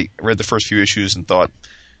 I read the first few issues and thought,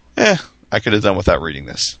 I could have done without reading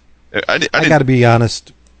this. I got to be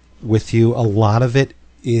honest with you. A lot of it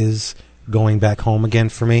is going back home again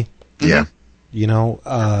for me. Yeah.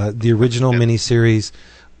 The original miniseries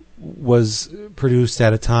was produced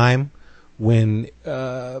at a time when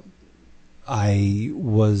I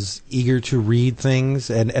was eager to read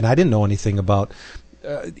things, and I didn't know anything about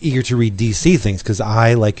eager to read DC things because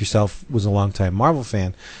I, like yourself, was a longtime Marvel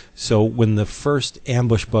fan. So when the first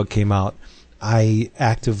Ambush Bug came out, I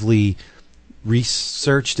actively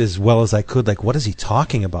researched as well as I could, like, what is he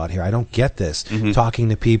talking about here? I don't get this. Mm-hmm. Talking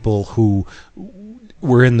to people who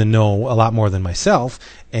were in the know a lot more than myself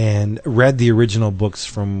and read the original books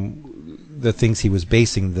from the things he was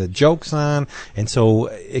basing the jokes on. And so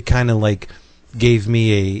it kind of like gave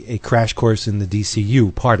me a crash course in the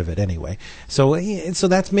DCU part of it anyway. So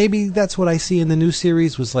that's what I see in the new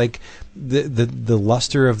series was like the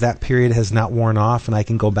luster of that period has not worn off, and I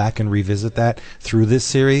can go back and revisit that through this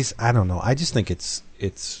series. I don't know. I just think it's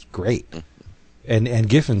great. And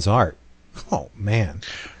Giffen's art. Oh man.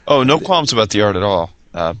 Oh, no qualms about the art at all.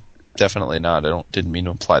 Definitely not. Didn't mean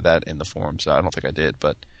to imply that in the forum, so I don't think I did.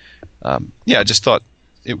 But I just thought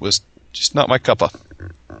it was just not my cuppa.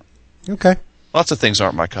 Okay. Lots of things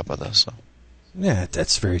aren't my cuppa, though. So. Yeah,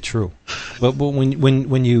 that's very true. But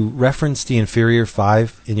when you reference the Inferior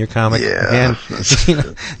Five in your comic, man,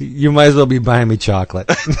 you might as well be buying me chocolate.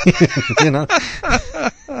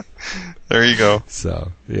 There you go.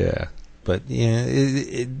 So yeah. But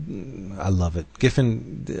I love it.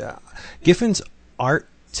 Giffen's art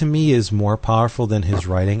to me is more powerful than his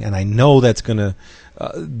writing, and I know that's gonna,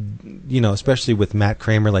 especially with Matt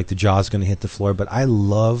Kramer, like the jaw's gonna hit the floor. But I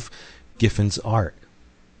love Giffen's art.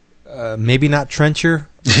 Maybe not Trencher,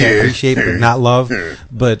 which I appreciate, but not love.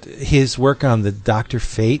 But his work on the Dr.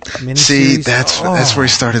 Fate miniseries. See, that's where he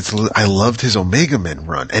started to. I loved his Omega Men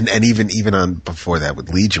run, and even on before that with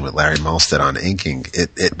Legion with Larry Malstead on inking.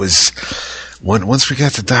 It was once we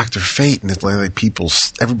got to Dr. Fate, and it's like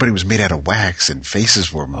everybody was made out of wax, and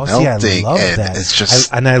faces were melting. See, I love that. It's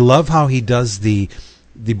just, I love how he does the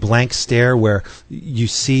the blank stare where you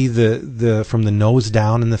see the from the nose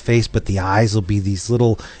down in the face, but the eyes will be these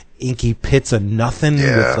little inky pits of nothing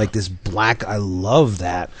with like this black. I love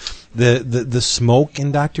that. The smoke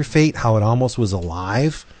in Dr. Fate, how it almost was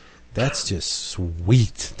alive. That's just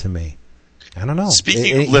sweet to me. I don't know.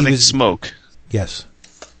 Speaking of living smoke, yes,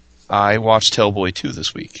 I watched Hellboy 2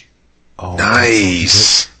 this week. Oh,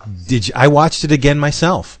 nice. Did you? I watched it again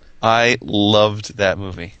myself. I loved that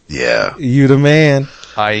movie. Yeah, you the man.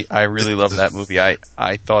 I really loved that movie. I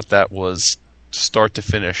thought that was start to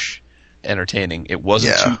finish entertaining. It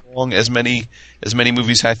wasn't too long, as many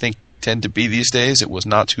movies I think tend to be these days. It was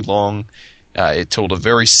not too long. It told a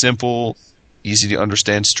very simple, easy to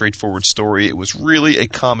understand, straightforward story. It was really a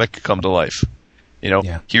comic come to life.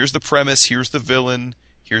 Here's the premise, here's the villain,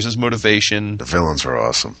 here's his motivation. The villains were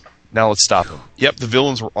awesome. Now let's stop him. Yep, the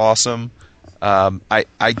villains were awesome. I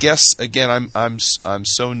guess again I'm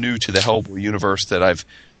so new to the Hellboy universe that I've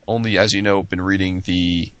only, as you know, been reading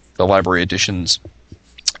the library editions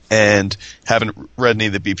and haven't read any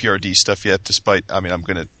of the BPRD stuff yet. Despite,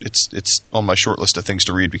 it's on my short list of things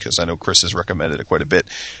to read because I know Chris has recommended it quite a bit.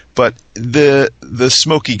 But the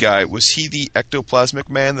smoky guy, was he the ectoplasmic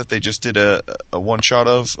man that they just did a one shot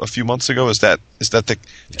of a few months ago? Is that the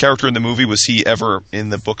character in the movie? Was he ever in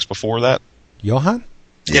the books before that? Johann?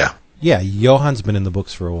 Yeah. Yeah, Johann's been in the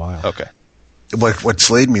books for a while. Okay. What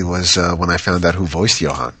slayed me was when I found out who voiced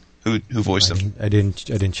Johann. Who voiced him? I didn't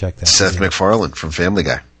check that. Seth MacFarlane from Family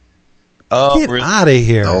Guy. Oh, get really? out of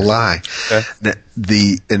here! No lie. Okay.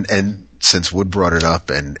 And since Wood brought it up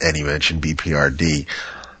and he mentioned BPRD,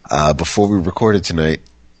 before we recorded tonight,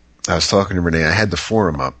 I was talking to Renee. I had the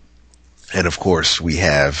forum up, and of course we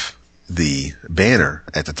have the banner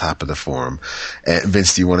at the top of the forum. And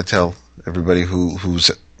Vince, do you want to tell everybody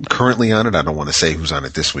who's currently on it? I don't want to say who's on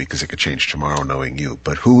it this week because it could change tomorrow, knowing you.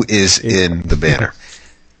 But who is in the banner?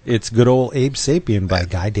 It's good old Abe Sapien by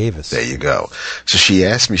Guy Davis. There you go. So she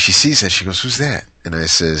asked me, she sees that, she goes, who's that? And I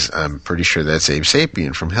says, I'm pretty sure that's Abe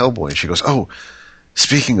Sapien from Hellboy. And she goes, oh,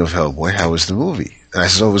 speaking of Hellboy, how was the movie? And I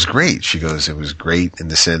said, oh, it was great. She goes, it was great in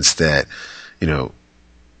the sense that,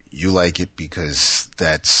 you like it because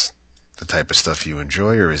that's the type of stuff you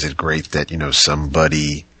enjoy, or is it great that,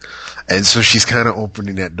 somebody... And so she's kind of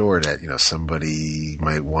opening that door that, somebody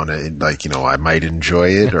might want to, I might enjoy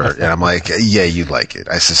it. And I'm like, yeah, you'd like it.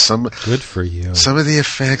 I said, good for you. Some of the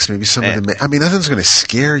effects, maybe some of the, nothing's going to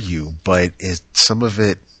scare you, but some of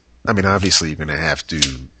it, obviously you're going to have to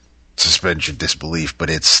suspend your disbelief, but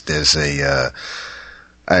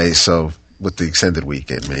so with the extended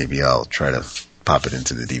weekend, maybe I'll try to pop it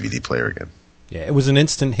into the DVD player again. Yeah, it was an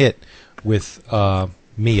instant hit with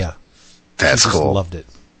Mia. That's cool. Loved it.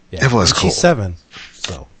 Yeah. It was cool. She's 7,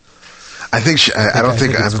 so I think I don't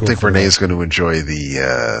think Renee is going to enjoy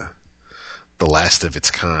the last of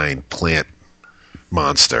its kind plant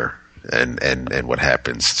monster and what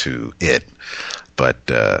happens to it, but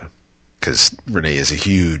because Renee is a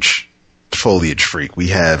huge foliage freak.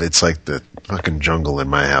 It's like the fucking jungle in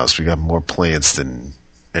my house. We got more plants than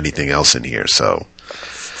anything else in here. So,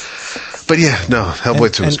 but yeah, no,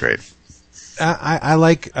 Hellboy 2 is great. I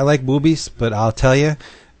like boobies, but I'll tell you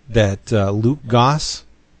that Luke Goss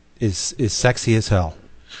is sexy as hell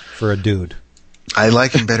for a dude. I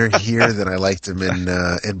like him better here than I liked him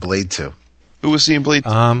in Blade 2. Who was he in Blade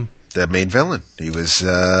 2? The main villain. He was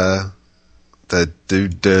the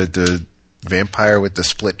vampire with the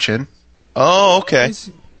split chin. Oh, okay.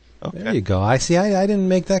 There you go. I see. I didn't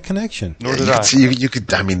make that connection. Nor did I. You could.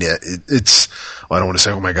 It's. Well, I don't want to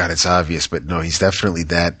say, oh my god, it's obvious, but no, he's definitely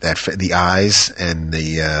that. The eyes and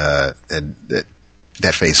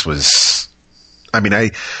that face was.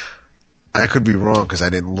 I could be wrong because I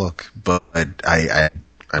didn't look, but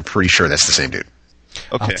I'm pretty sure that's the same dude.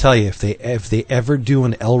 Okay. I'll tell you, if they ever do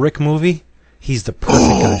an Elric movie, he's the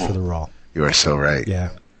perfect guy for the role. You are so right.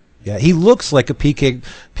 Yeah. He looks like a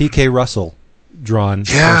PK Russell drawn.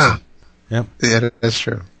 Yeah. Person. Yep. Yeah, that's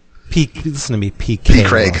true. Listen to me, P.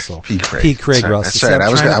 Craig Russell. P. Craig. P. Craig Sorry, Russell. That's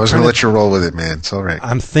right. I was going to let you roll with it, man. It's all right.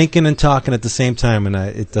 I'm thinking and talking at the same time, and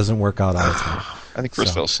it doesn't work out all the time. I think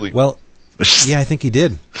Chris fell asleep. Well, yeah, I think he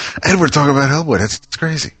did. And we're talking about Hellboy. That's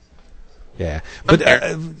crazy. Yeah. But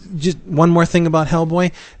just one more thing about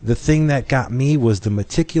Hellboy. The thing that got me was the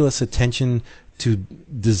meticulous attention to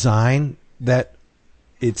design that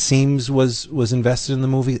it seems was invested in the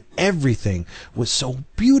movie. Everything was so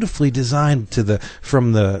beautifully designed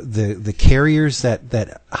from the carriers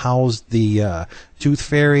that housed the tooth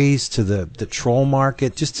fairies to the troll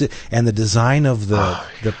market, and the design of the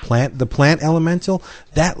plant elemental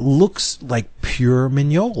that looks like pure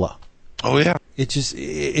Mignola. Oh yeah.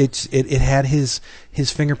 It had his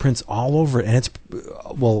fingerprints all over it, and it's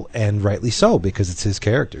and rightly so, because it's his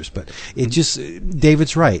characters. But it just,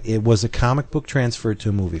 David's right. It was a comic book transferred to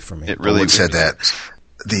a movie for me. It really said that.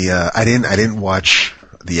 I didn't watch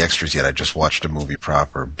the extras yet. I just watched a movie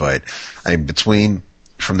proper. But between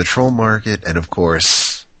from the Troll Market and of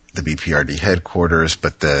course the BPRD headquarters,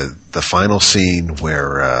 but the final scene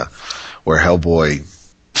where Hellboy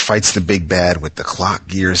fights the big bad with the clock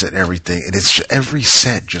gears and everything, and it's every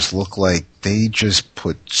set just looked like they just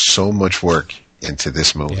put so much work into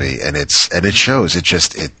this movie, and it shows.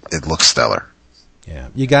 It looks stellar. Yeah,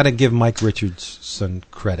 you got to give Mike Richardson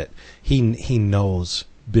credit. He knows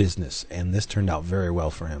business, and this turned out very well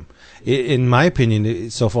for him. In my opinion,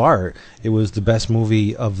 so far, it was the best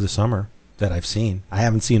movie of the summer that I've seen. I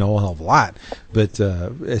haven't seen a whole hell of a lot, but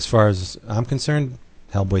as far as I'm concerned,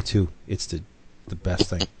 Hellboy 2, it's the best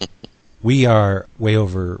thing. We are way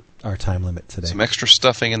over our time limit today. Some extra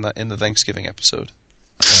stuffing in the Thanksgiving episode.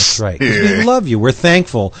 That's right. 'Cause we love you. We're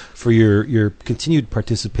thankful for your continued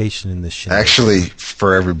participation in this show. Actually,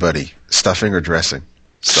 for everybody, stuffing or dressing?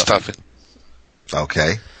 Stuffing.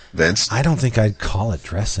 Okay, Vince. I don't think I'd call it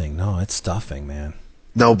dressing. No, it's stuffing, man.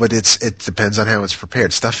 No, but it depends on how it's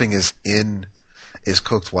prepared. Stuffing is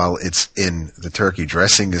cooked while it's in the turkey.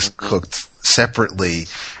 Dressing is cooked separately,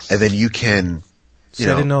 and then you can. I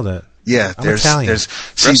didn't know that. Yeah, I'm Italian.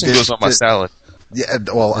 Dressing goes on my salad. Yeah,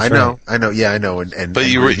 well, I know. Yeah, I know. But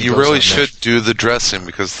you really should do the dressing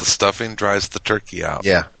because the stuffing dries the turkey out.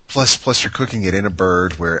 Yeah. Plus, you're cooking it in a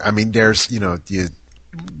bird. There's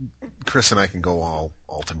Chris and I can go all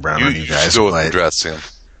Alton Brown on you guys. You should go with the dressing.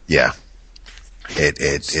 Yeah.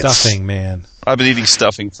 It's stuffing, man. I've been eating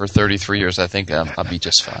stuffing for 33 years. I think I'll be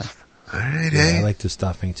just fine. All right, yeah, I like the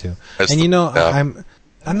stuffing too. That's I'm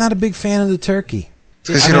not a big fan of the turkey.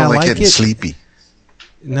 Because you don't like getting sleepy.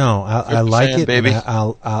 No, I like it. Baby.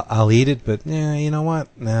 I'll eat it, but yeah, you know what?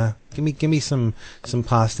 Nah, give me some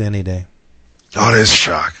pasta any day. Oh, it is a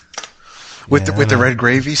shock. With the red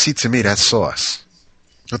gravy, see, to me that's sauce.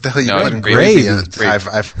 What the hell you putting gravy on?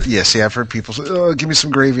 I've heard people say, "Oh, give me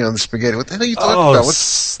some gravy on the spaghetti." What the hell are you talking about?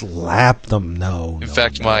 Slap them? No. In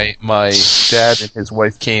fact, my dad and his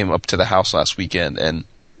wife came up to the house last weekend, and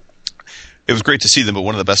it was great to see them. But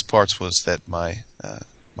one of the best parts was that my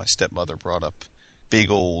stepmother brought up big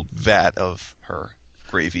old vat of her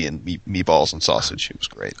gravy and meatballs and sausage. It was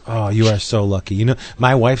great. Oh, you are so lucky. You know,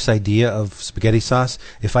 my wife's idea of spaghetti sauce,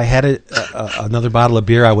 if I had another bottle of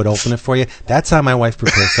beer, I would open it for you. That's how my wife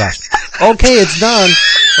prepares sauce. Okay, it's done.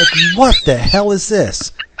 Like, what the hell is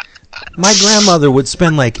this? My grandmother would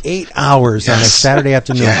spend like 8 hours on a Saturday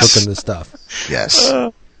afternoon cooking this stuff. Yes.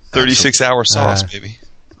 36-hour sauce, baby.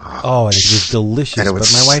 Oh, it was delicious. And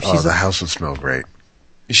but my wife, the house would smell great.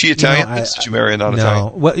 Is she Italian? Did you marry a non-Italian?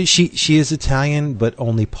 No. Well, she is Italian, but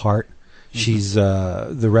only part. She's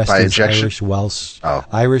the rest By is injection? Irish, Welsh, Oh.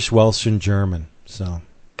 Irish, Welsh, and German. So.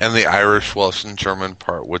 And the Irish, Welsh, and German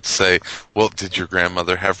part would say, "Well, did your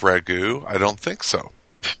grandmother have ragu?" I don't think so.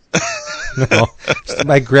 No,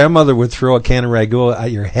 my grandmother would throw a can of ragu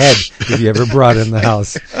at your head if you ever brought it in the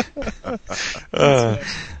house.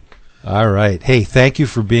 All right. Hey, thank you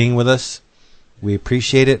for being with us. We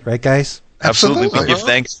appreciate it, right, guys? Absolutely. We give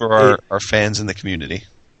thanks for our fans in the community.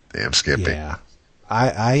 Damn, Skippy. Yeah.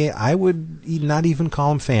 I would not even call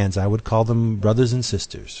them fans. I would call them brothers and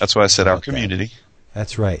sisters. That's why I said our community.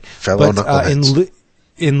 That's right. Fellow but knuckleheads.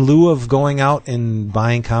 in lieu of going out and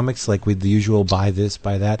buying comics like with the usual buy this,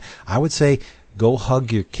 buy that, I would say go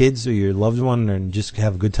hug your kids or your loved one and just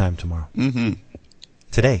have a good time tomorrow. Mm-hmm.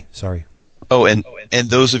 Today, sorry. Oh, and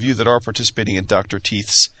those of you that are participating in Dr.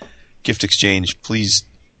 Teeth's gift exchange, please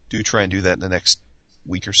do try and do that in the next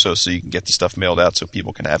week or so you can get the stuff mailed out so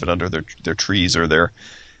people can have it under their trees or their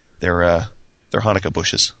Hanukkah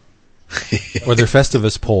bushes. Or their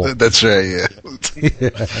Festivus pole. That's right, yeah.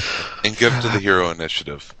 And give to the Hero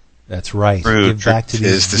Initiative. That's right. True, Give back to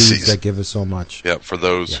these the dudes season. that give us so much. Yeah, for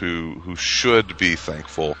those who should be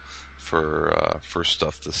thankful for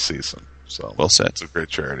stuff this season. So Well said. It's a great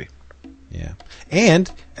charity. Yeah.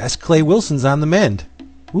 And as Clay Wilson's on the mend.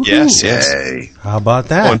 Woo-hoo. Yes. Yay. How about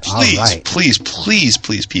that? Oh, and please, All right.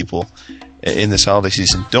 please, people, in this holiday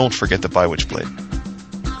season, don't forget to buy Witchblade.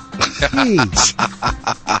 Jeez.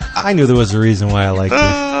 I knew there was a reason why I liked it.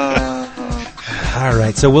 All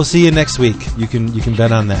right, so we'll see you next week. You can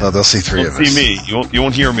bet on that. Oh, they'll see three You of won't us. see me. You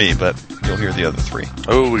won't hear me, but you'll hear the other three.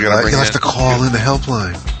 Oh, we gotta bring You'll in. have to call in the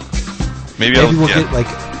helpline. Maybe Maybe we'll get like.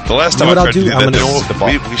 the last You time know I what tried to I'll do do? I'm that, gonna- they missed the ball.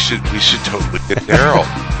 We should totally get Daryl.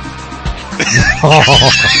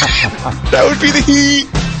 That would be the heat.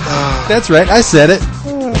 That's right. I said it.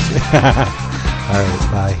 All right.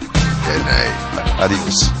 Bye. Good night.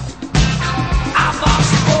 Adios. I thought